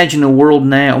 So imagine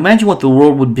what the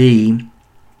world would be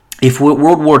if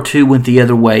World War II went the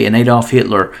other way and Adolf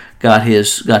Hitler got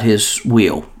his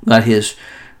will, got his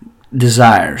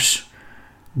desires.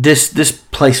 This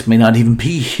place may not even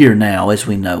be here now as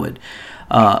we know it.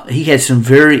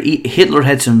 Hitler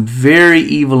had some very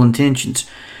evil intentions.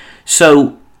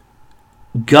 So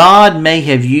God may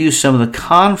have used some of the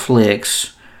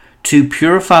conflicts to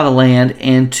purify the land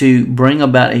and to bring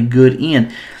about a good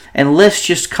end. And let's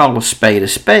just call a spade a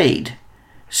spade.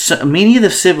 So many of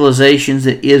the civilizations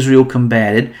that Israel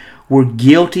combated were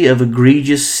guilty of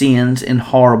egregious sins and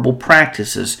horrible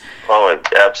practices. Oh,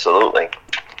 absolutely.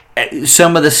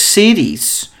 Some of the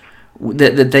cities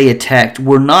that they attacked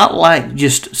were not like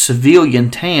just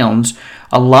civilian towns.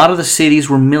 A lot of the cities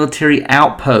were military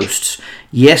outposts.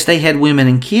 Yes, they had women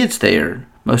and kids there,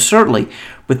 most certainly,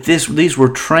 but these were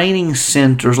training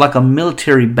centers, like a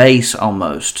military base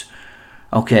almost.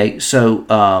 Okay, so,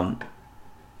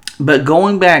 but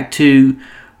going back to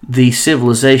the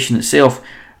civilization itself,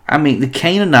 the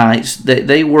Canaanites,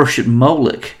 they worshiped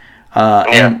Moloch,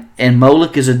 and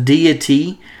Moloch is a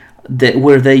deity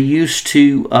where they used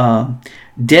to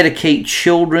dedicate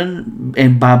children,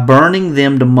 and by burning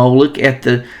them to Moloch at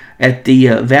the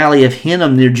Valley of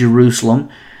Hinnom near Jerusalem.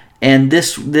 And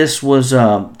this was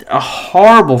a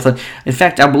horrible thing. In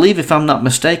fact, I believe, if I'm not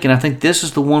mistaken, I think this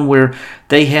is the one where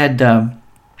they had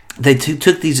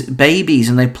took these babies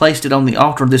and they placed it on the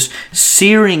altar of this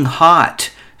searing hot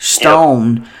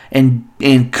stone,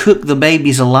 and cooked the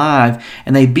babies alive,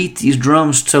 and they beat these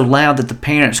drums so loud that the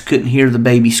parents couldn't hear the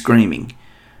baby screaming.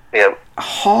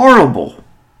 Horrible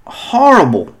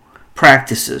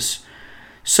practices.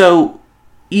 So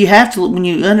you have to, when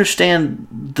you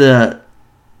understand the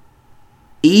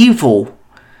evil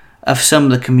of some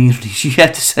of the communities, you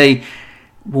have to say,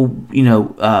 well,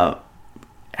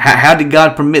 how did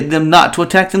God permit them not to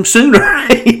attack them sooner?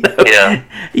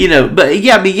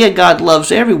 But God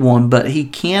loves everyone, but He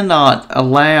cannot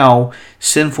allow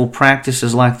sinful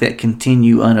practices like that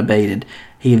continue unabated.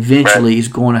 He eventually is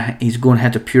going to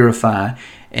have to purify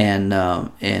and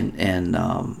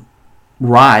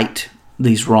right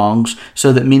these wrongs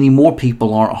so that many more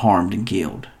people aren't harmed and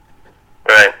killed.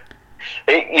 Right.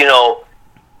 And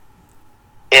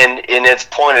it's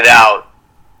pointed out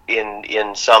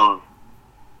in some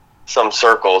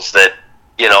circles that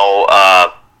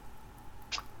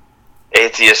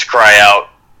atheists cry out,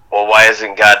 well, why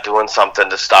isn't God doing something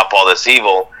to stop all this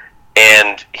evil?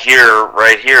 And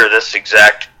right here, this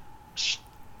exact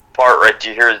part right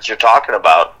here that you're talking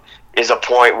about is a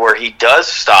point where he does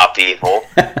stop evil,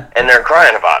 and they're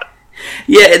crying about it.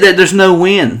 Yeah, there's no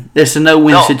win. It's a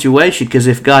no-win situation, because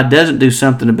if God doesn't do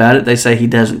something about it, they say he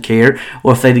doesn't care.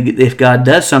 Or if God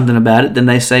does something about it, then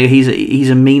they say he's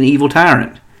a mean, evil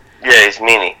tyrant. Yeah, he's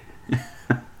meanie.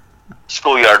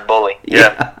 Schoolyard bully.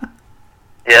 Yeah.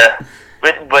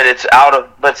 But it's out of.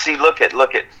 But see, look at.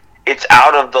 It's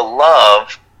out of the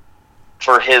love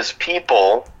for his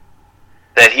people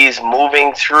that he's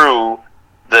moving through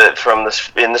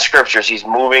in the scriptures. He's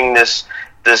moving this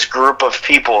group of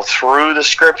people through the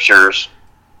scriptures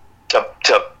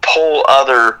to pull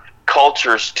other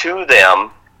cultures to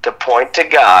them, to point to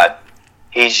God.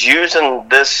 He's using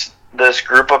this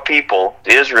group of people,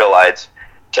 the Israelites,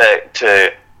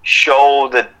 to show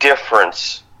the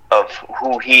difference of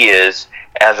who he is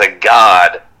as a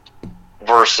God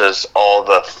versus all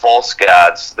the false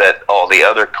gods that all the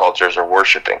other cultures are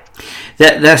worshiping.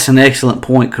 That's an excellent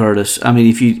point, Curtis. I mean,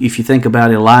 if you think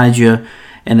about Elijah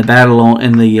and the battle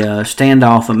and the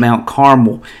standoff at Mount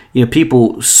Carmel,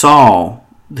 people saw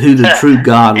who the true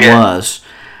God was.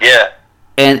 Yeah.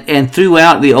 And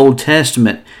throughout the Old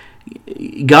Testament,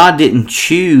 God didn't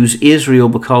choose Israel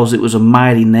because it was a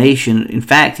mighty nation. In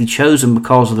fact, he chose them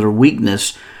because of their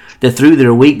weakness, that through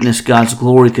their weakness God's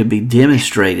glory could be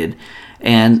demonstrated.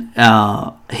 And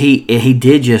he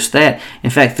did just that.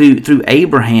 In fact, through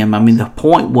Abraham, I mean, the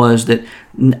point was that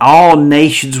all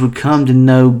nations would come to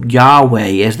know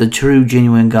Yahweh as the true,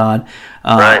 genuine God,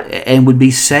 and would be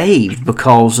saved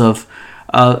because of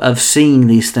seeing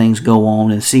these things go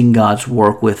on and seeing God's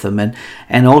work with them.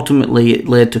 And ultimately it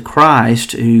led to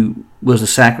Christ, who was the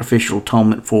sacrificial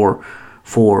atonement for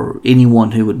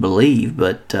anyone who would believe.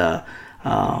 But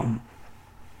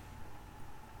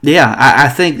I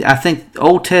think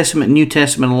Old Testament, New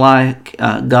Testament alike,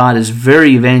 God is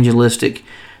very evangelistic,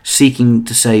 seeking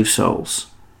to save souls.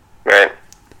 Right.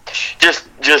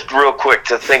 Just real quick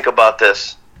to think about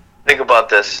this. Think about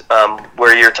this,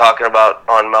 where you're talking about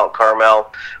on Mount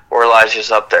Carmel, where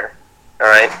Elijah's up there. All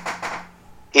right.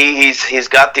 He's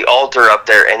got the altar up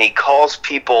there, and he calls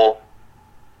people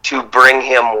to bring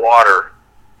him water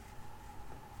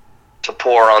to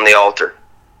pour on the altar.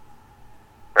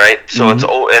 Right. So it's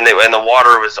and the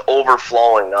water was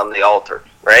overflowing on the altar.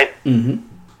 Right. Mm-hmm.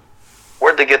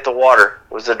 Where'd they get the water?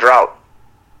 It was a drought.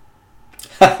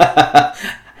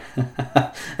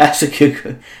 That's a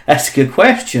good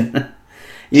question.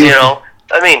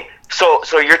 I mean,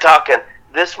 so you're talking,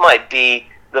 this might be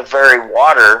the very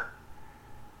water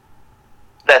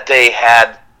that they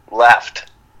had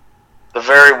left, the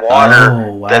very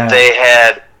water that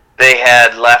they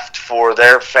had left for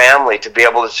their family to be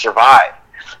able to survive.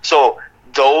 So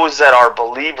those that are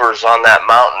believers on that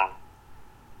mountain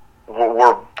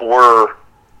were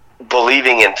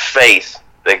believing in faith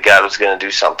that God was going to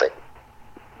do something.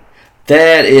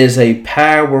 That is a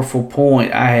powerful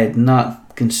point I had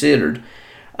not considered.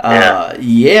 So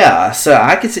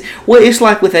I could see. Well, it's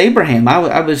like with Abraham.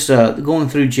 I was going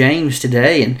through James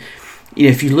today, and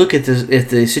if you look at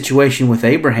the situation with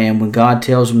Abraham, when God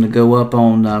tells him to go up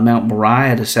on Mount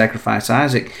Moriah to sacrifice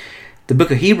Isaac, the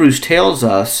book of Hebrews tells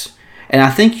us, and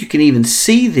I think you can even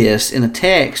see this in the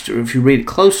text, or if you read it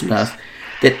close enough,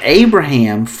 that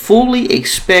Abraham fully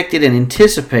expected and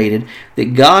anticipated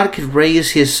that God could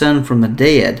raise his son from the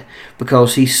dead,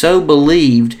 because he so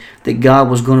believed that God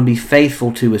was going to be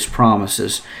faithful to his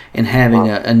promises and having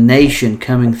a nation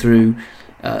coming through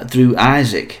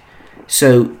Isaac.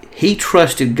 So he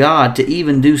trusted God to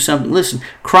even do something. Listen,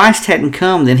 Christ hadn't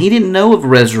come then. He didn't know of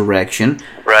resurrection.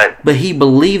 Right. But he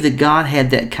believed that God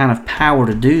had that kind of power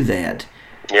to do that.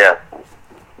 Yeah.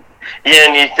 Yeah,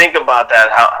 and you think about that,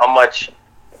 how much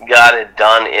God had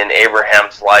done in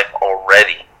Abraham's life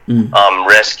already.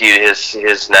 Rescued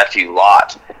his nephew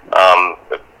Lot,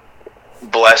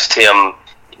 blessed him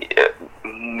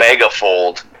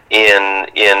megafold in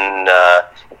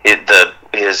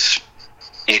his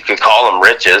you could call them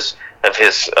riches of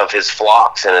his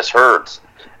flocks and his herds.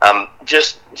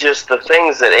 Just the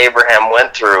things that Abraham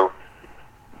went through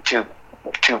to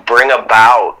bring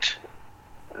about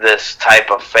this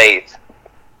type of faith.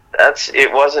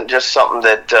 It wasn't just something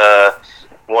that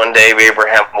one day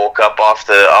Abraham woke up off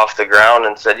the ground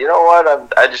and said, "You know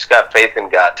what? I just got faith in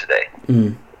God today."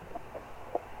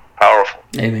 Powerful.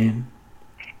 Amen.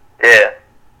 Yeah.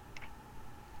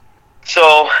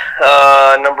 So,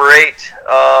 number 8,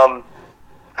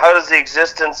 how does the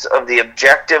existence of the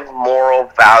objective moral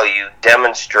value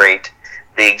demonstrate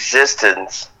the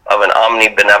existence of an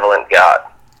omnibenevolent God?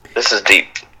 This is deep.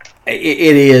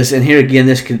 It is, and here again,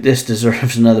 this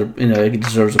deserves another. It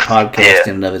deserves a podcast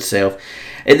in and of itself.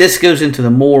 And this goes into the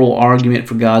moral argument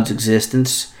for God's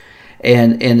existence,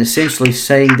 and essentially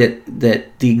saying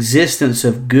that the existence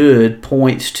of good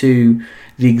points to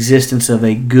the existence of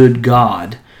a good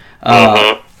God.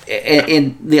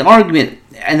 And the argument,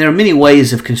 and there are many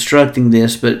ways of constructing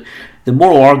this, but the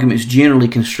moral argument is generally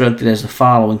constructed as the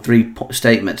following three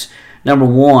statements. Number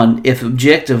one, if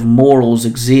objective morals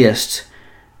exist,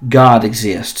 God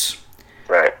exists.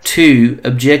 Right. 2,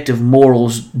 objective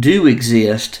morals do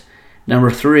exist. Number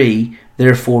 3,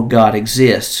 therefore God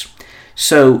exists.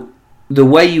 So the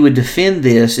way you would defend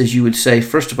this is you would say,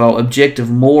 first of all,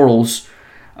 objective morals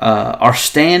are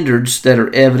standards that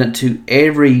are evident to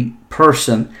every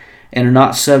person and are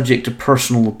not subject to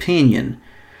personal opinion.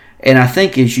 And I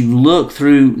think as you look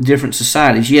through different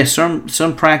societies, yes,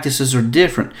 some practices are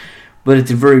different, but at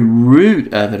the very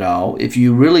root of it all, if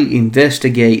you really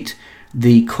investigate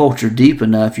the culture deep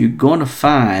enough, you're going to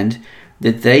find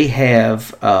that they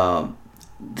have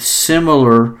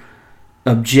similar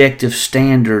objective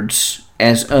standards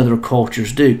as other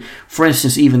cultures do. For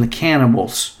instance, even the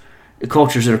cannibals, the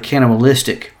cultures that are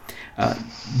cannibalistic,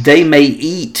 they may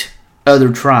eat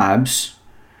other tribes,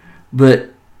 but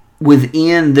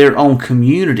within their own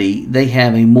community, they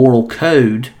have a moral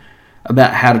code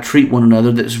about how to treat one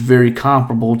another that's very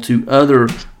comparable to other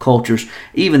cultures.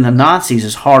 Even the Nazis,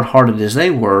 as hard-hearted as they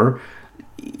were,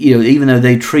 even though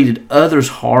they treated others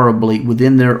horribly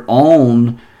within their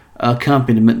own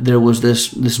accompaniment, there was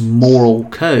this moral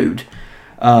code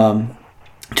to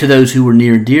those who were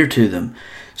near and dear to them.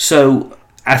 So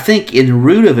I think in the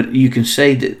root of it, you can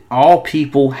say that all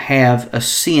people have a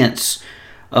sense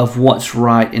of what's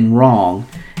right and wrong,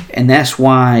 and that's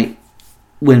why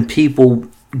when people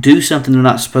do something they're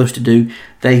not supposed to do,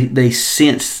 they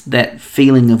sense that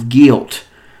feeling of guilt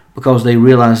because they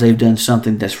realize they've done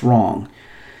something that's wrong.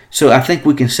 So I think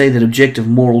we can say that objective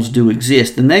morals do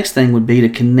exist. The next thing would be to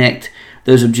connect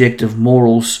those objective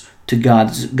morals to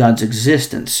God's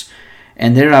existence.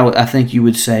 And there I think you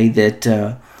would say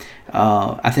that,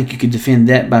 I think you could defend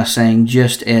that by saying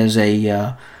just as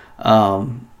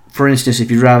for instance, if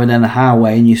you're driving down the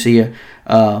highway and you see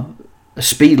a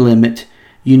speed limit,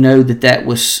 you know that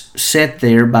was set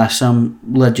there by some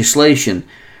legislation,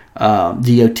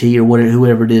 DOT or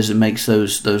whoever it is that makes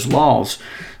those laws.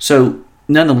 So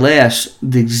nonetheless,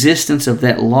 the existence of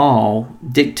that law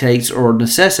dictates or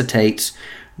necessitates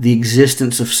the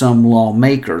existence of some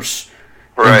lawmakers.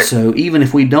 Right. And so even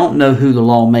if we don't know who the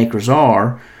lawmakers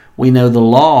are, we know the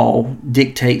law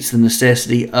dictates the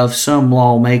necessity of some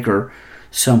lawmaker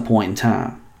some point in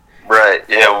time. Right.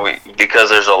 Yeah. Because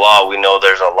there's a law, we know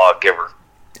there's a lawgiver.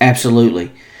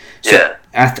 Absolutely. So yeah.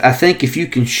 I think if you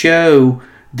can show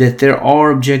that there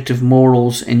are objective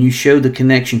morals and you show the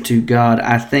connection to God,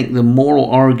 I think the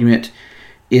moral argument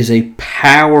is a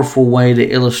powerful way to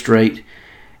illustrate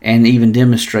and even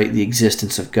demonstrate the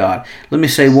existence of God. Let me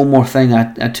say one more thing.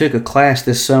 I took a class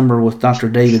this summer with Dr.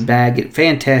 David Baggett,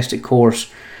 fantastic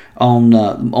course on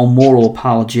moral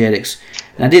apologetics.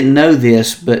 And I didn't know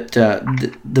this, but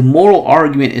the moral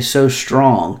argument is so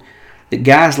strong that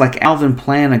guys like Alvin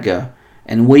Plantinga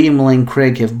and William Lane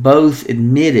Craig have both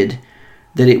admitted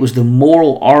that it was the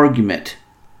moral argument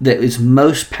that is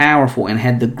most powerful and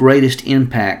had the greatest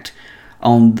impact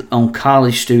on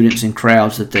college students and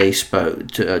crowds that they spoke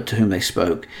to whom they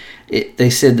spoke. They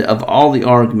said that of all the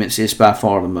arguments, it's by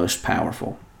far the most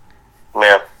powerful.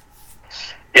 Yeah,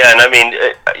 yeah, and I mean,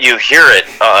 you hear it,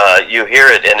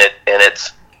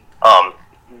 and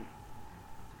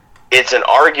it's an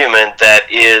argument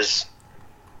that is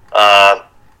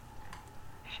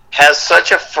has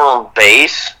such a firm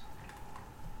base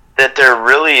that there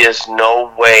really is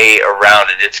no way around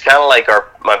it. It's kind of like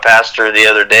my pastor the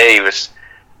other day. He was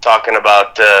talking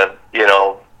about having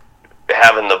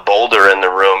the boulder in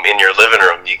your living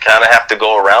room. You kind of have to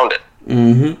go around it.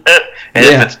 Mm-hmm. And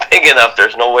if it's big enough,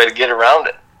 there's no way to get around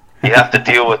it. You have to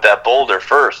deal with that boulder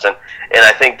first. And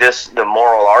I think the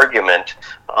moral argument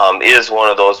is one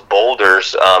of those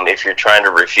boulders. If you're trying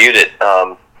to refute it,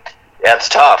 that's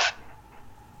tough.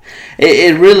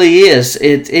 It really is.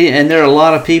 And there are a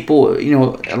lot of people.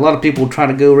 A lot of people try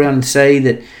to go around and say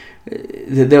that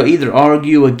they'll either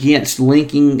argue against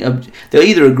linking. They'll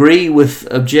either agree with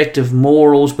objective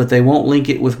morals, but they won't link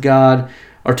it with God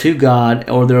or to God.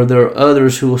 Or there are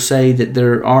others who will say that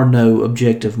there are no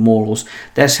objective morals.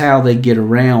 That's how they get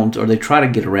around, or they try to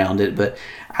get around it. But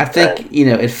I think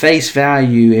at face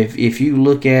value, if you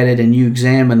look at it and you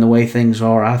examine the way things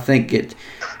are, I think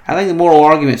the moral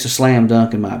argument's a slam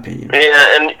dunk in my opinion.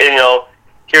 Yeah, and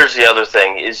here's the other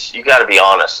thing: is you got to be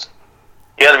honest.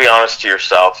 You got to be honest to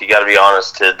yourself. You got to be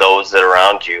honest to those that are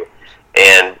around you.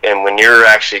 And when you're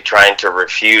actually trying to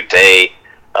refute the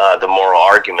moral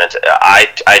argument,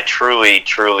 I truly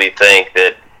think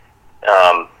that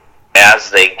as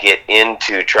they get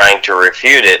into trying to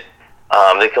refute it,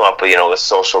 they come up with with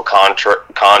social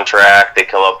contract. They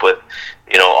come up with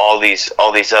all these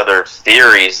other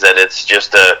theories that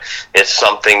it's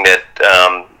something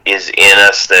that is in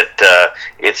us, that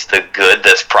it's the good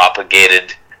that's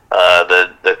propagated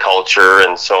the culture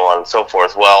and so on and so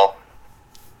forth. Well,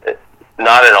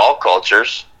 not in all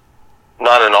cultures.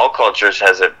 Not in all cultures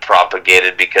has it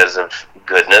propagated because of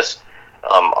goodness.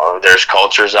 There's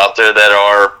cultures out there that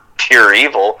are pure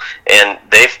evil, and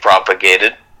they've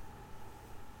propagated.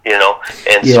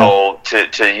 And so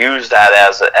to use that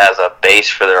as a base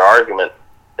for their argument,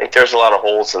 I think there's a lot of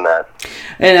holes in that.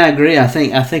 And I agree. I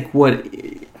think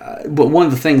but one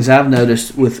of the things I've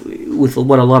noticed with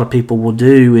what a lot of people will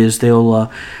do is they'll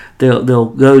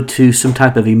go to some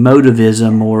type of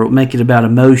emotivism, or make it about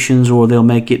emotions, or they'll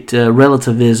make it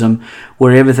relativism,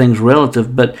 where everything's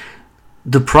relative. But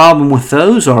the problem with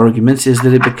those arguments is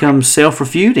that it becomes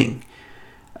self-refuting,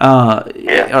 or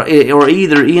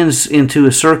either ends into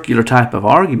a circular type of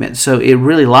argument. So it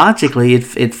really logically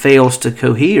it fails to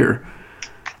cohere.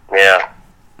 Yeah,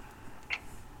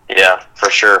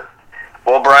 for sure.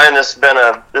 Well, Brian, this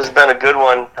has been a good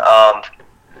one.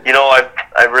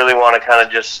 I really want to kind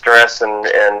of just stress and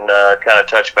kind of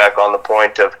touch back on the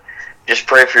point of just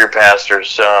pray for your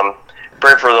pastors.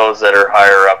 Pray for those that are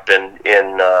higher up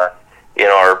in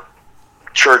our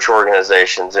church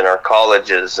organizations, in our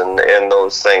colleges, and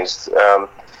those things.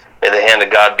 May the hand of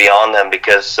God be on them,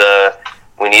 because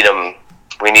we need them.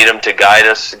 We need them to guide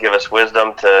us, to give us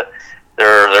wisdom.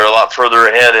 They're a lot further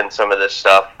ahead in some of this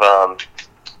stuff,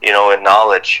 in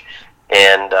knowledge.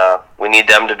 And we need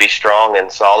them to be strong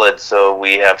and solid, so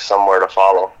we have somewhere to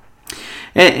follow.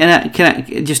 And can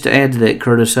I just to add to that,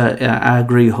 Curtis? I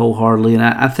agree wholeheartedly, and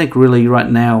I think really right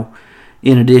now,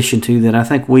 in addition to that, I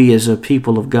think we as a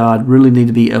people of God really need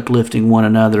to be uplifting one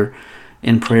another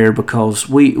in prayer, because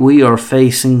we are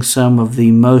facing some of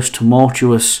the most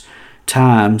tumultuous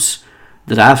times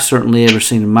that I've certainly ever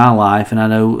seen in my life, and I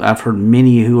know I've heard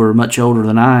many who are much older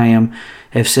than I am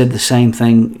have said the same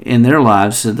thing in their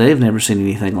lives, that they've never seen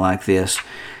anything like this.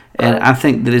 And I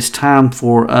think that it's time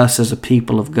for us as a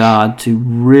people of God to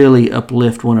really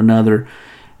uplift one another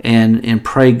and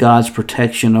pray God's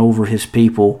protection over His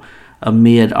people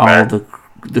amid all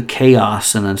the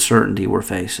chaos and uncertainty we're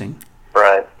facing.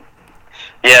 Right.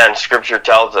 Yeah, and Scripture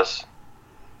tells us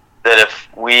that if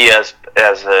we as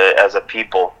a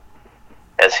people,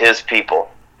 as His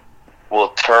people, will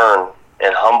turn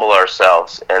and humble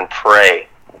ourselves and pray,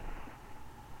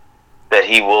 that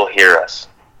He will hear us.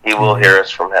 He will hear us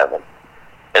from heaven.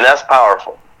 And that's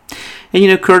powerful.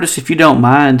 And Curtis, if you don't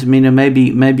mind,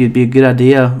 maybe it'd be a good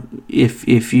idea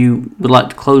if you would like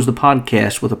to close the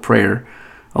podcast with a prayer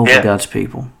over God's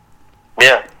people.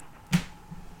 Yeah.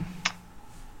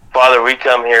 Father, we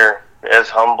come here as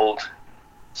humbled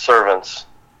servants,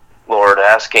 Lord,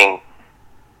 asking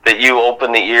that you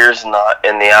open the ears and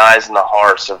the eyes and the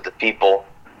hearts of the people,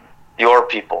 your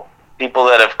people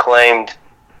that have claimed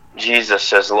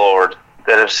Jesus as Lord,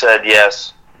 that have said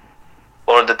yes.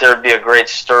 Lord, that there would be a great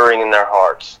stirring in their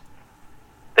hearts.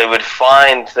 They would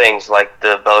find things like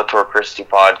the Bellator Christi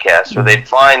podcast, or they'd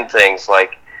find things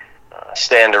like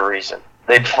Stand to Reason.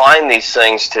 They'd find these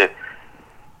things to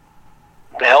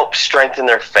help strengthen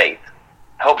their faith,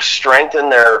 help strengthen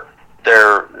their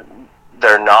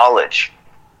knowledge,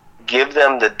 give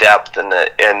them the depth in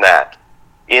that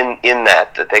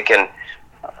they can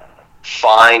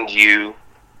find you,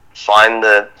 find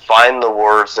the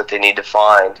words that they need to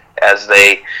find as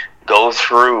they go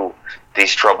through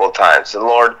these troubled times. And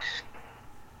Lord,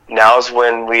 now is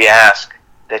when we ask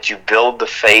that you build the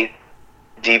faith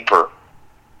deeper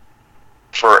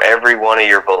for every one of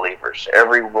your believers,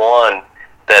 every one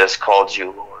that has called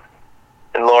you, Lord.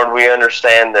 And Lord, we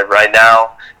understand that right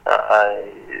now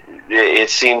it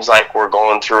seems like we're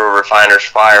going through a refiner's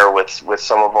fire with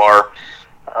some of our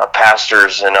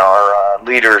pastors and our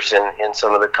leaders in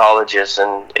some of the colleges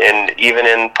and even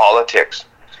in politics.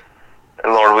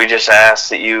 And Lord, we just ask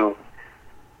that you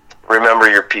remember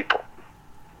your people.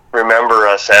 Remember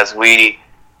us as we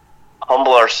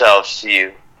humble ourselves to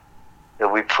you, that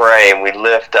we pray and we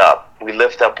lift up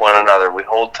one another. We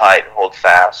hold tight, hold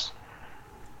fast.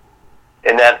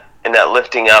 And that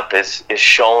lifting up is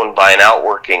shown by an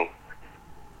outworking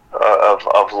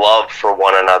of love for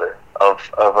one another, of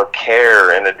a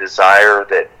care and a desire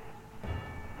that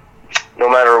no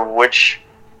matter which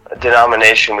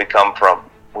denomination we come from,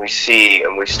 we see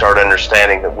and we start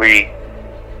understanding that we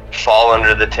fall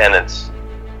under the tenets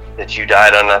that you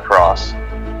died on the cross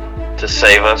to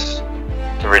save us,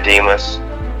 to redeem us,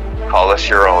 call us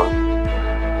your own.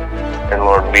 And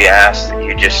Lord, we ask that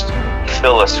you just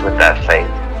fill us with that faith,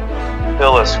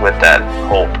 fill us with that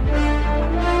hope,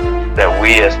 that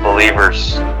we as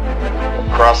believers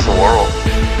across the world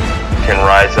can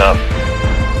rise up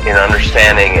in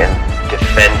understanding and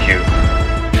defend you,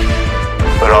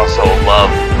 but also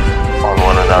love on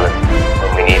one another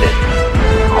when we need it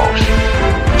most.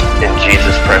 In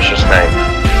Jesus' precious name,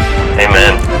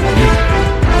 amen.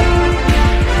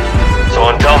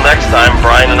 So until next time,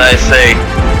 Brian and I say,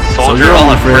 soldier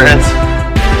on, friends.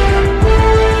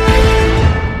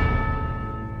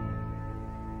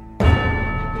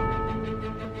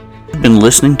 You've been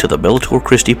listening to the Bellator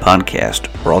Christi podcast,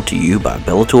 brought to you by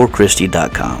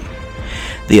BellatorChristi.com.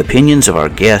 The opinions of our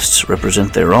guests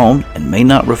represent their own and may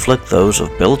not reflect those of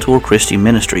Bellator Christi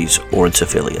Ministries or its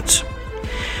affiliates.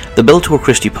 The Bellator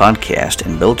Christi podcast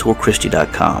and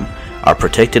BellatorChristi.com are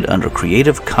protected under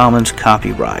Creative Commons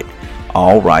copyright,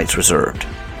 all rights reserved.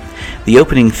 The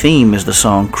opening theme is the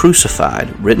song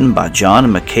Crucified, written by John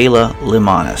and Michaela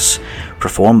Limanis,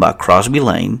 performed by Crosby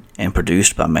Lane and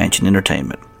produced by Mansion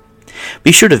Entertainment.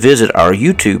 Be sure to visit our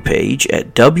YouTube page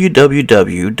at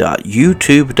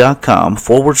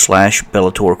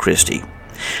www.youtube.com/Bellator Christi.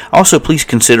 Also, please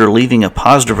consider leaving a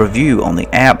positive review on the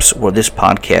apps where this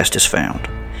podcast is found.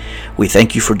 We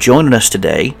thank you for joining us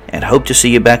today and hope to see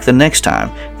you back the next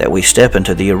time that we step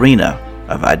into the arena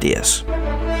of ideas.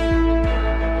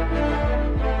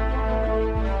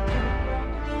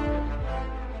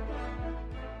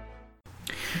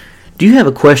 Do you have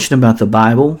a question about the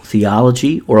Bible,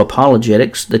 theology, or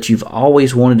apologetics that you've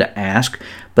always wanted to ask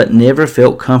but never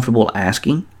felt comfortable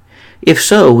asking? If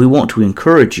so, we want to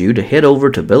encourage you to head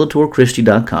over to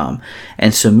BellatorChristi.com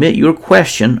and submit your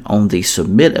question on the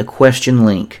Submit a Question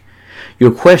link.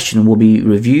 Your question will be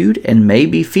reviewed and may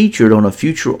be featured on a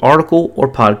future article or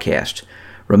podcast.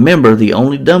 Remember, the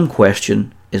only dumb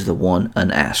question is the one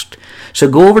unasked. So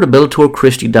go over to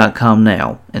BellatorChristi.com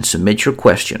now and submit your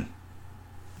question.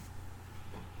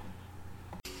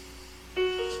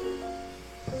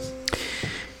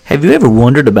 Have you ever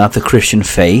wondered about the Christian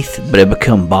faith, but have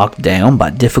become bogged down by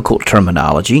difficult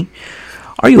terminology?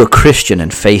 Are you a Christian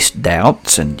and faced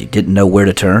doubts and you didn't know where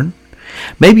to turn?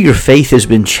 Maybe your faith has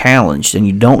been challenged and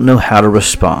you don't know how to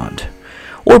respond.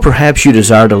 Or perhaps you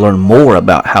desire to learn more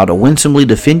about how to winsomely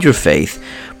defend your faith,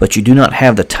 but you do not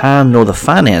have the time nor the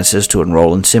finances to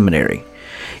enroll in seminary.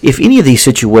 If any of these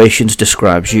situations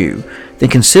describes you, then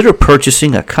consider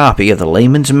purchasing a copy of the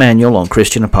Layman's Manual on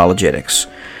Christian Apologetics.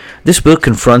 This book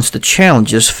confronts the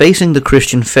challenges facing the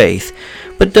Christian faith,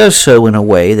 but does so in a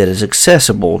way that is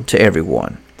accessible to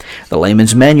everyone. The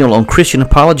Layman's Manual on Christian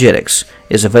Apologetics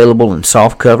is available in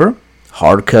softcover,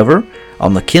 hardcover,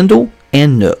 on the Kindle,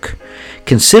 and Nook.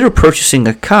 Consider purchasing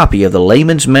a copy of the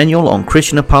Layman's Manual on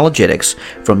Christian Apologetics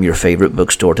from your favorite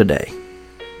bookstore today.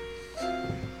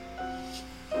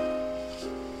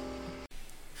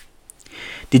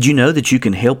 Did you know that you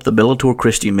can help the Bellator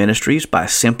Christi Ministries by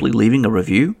simply leaving a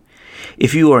review?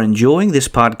 If you are enjoying this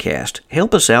podcast,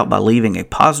 help us out by leaving a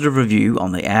positive review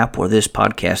on the app where this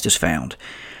podcast is found.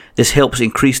 This helps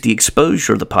increase the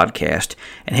exposure of the podcast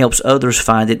and helps others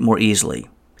find it more easily.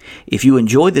 If you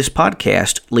enjoyed this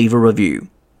podcast, leave a review.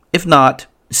 If not,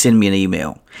 send me an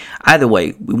email. Either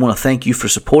way, we want to thank you for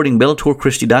supporting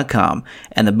BellatorChristi.com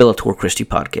and the Bellator Christi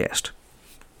podcast.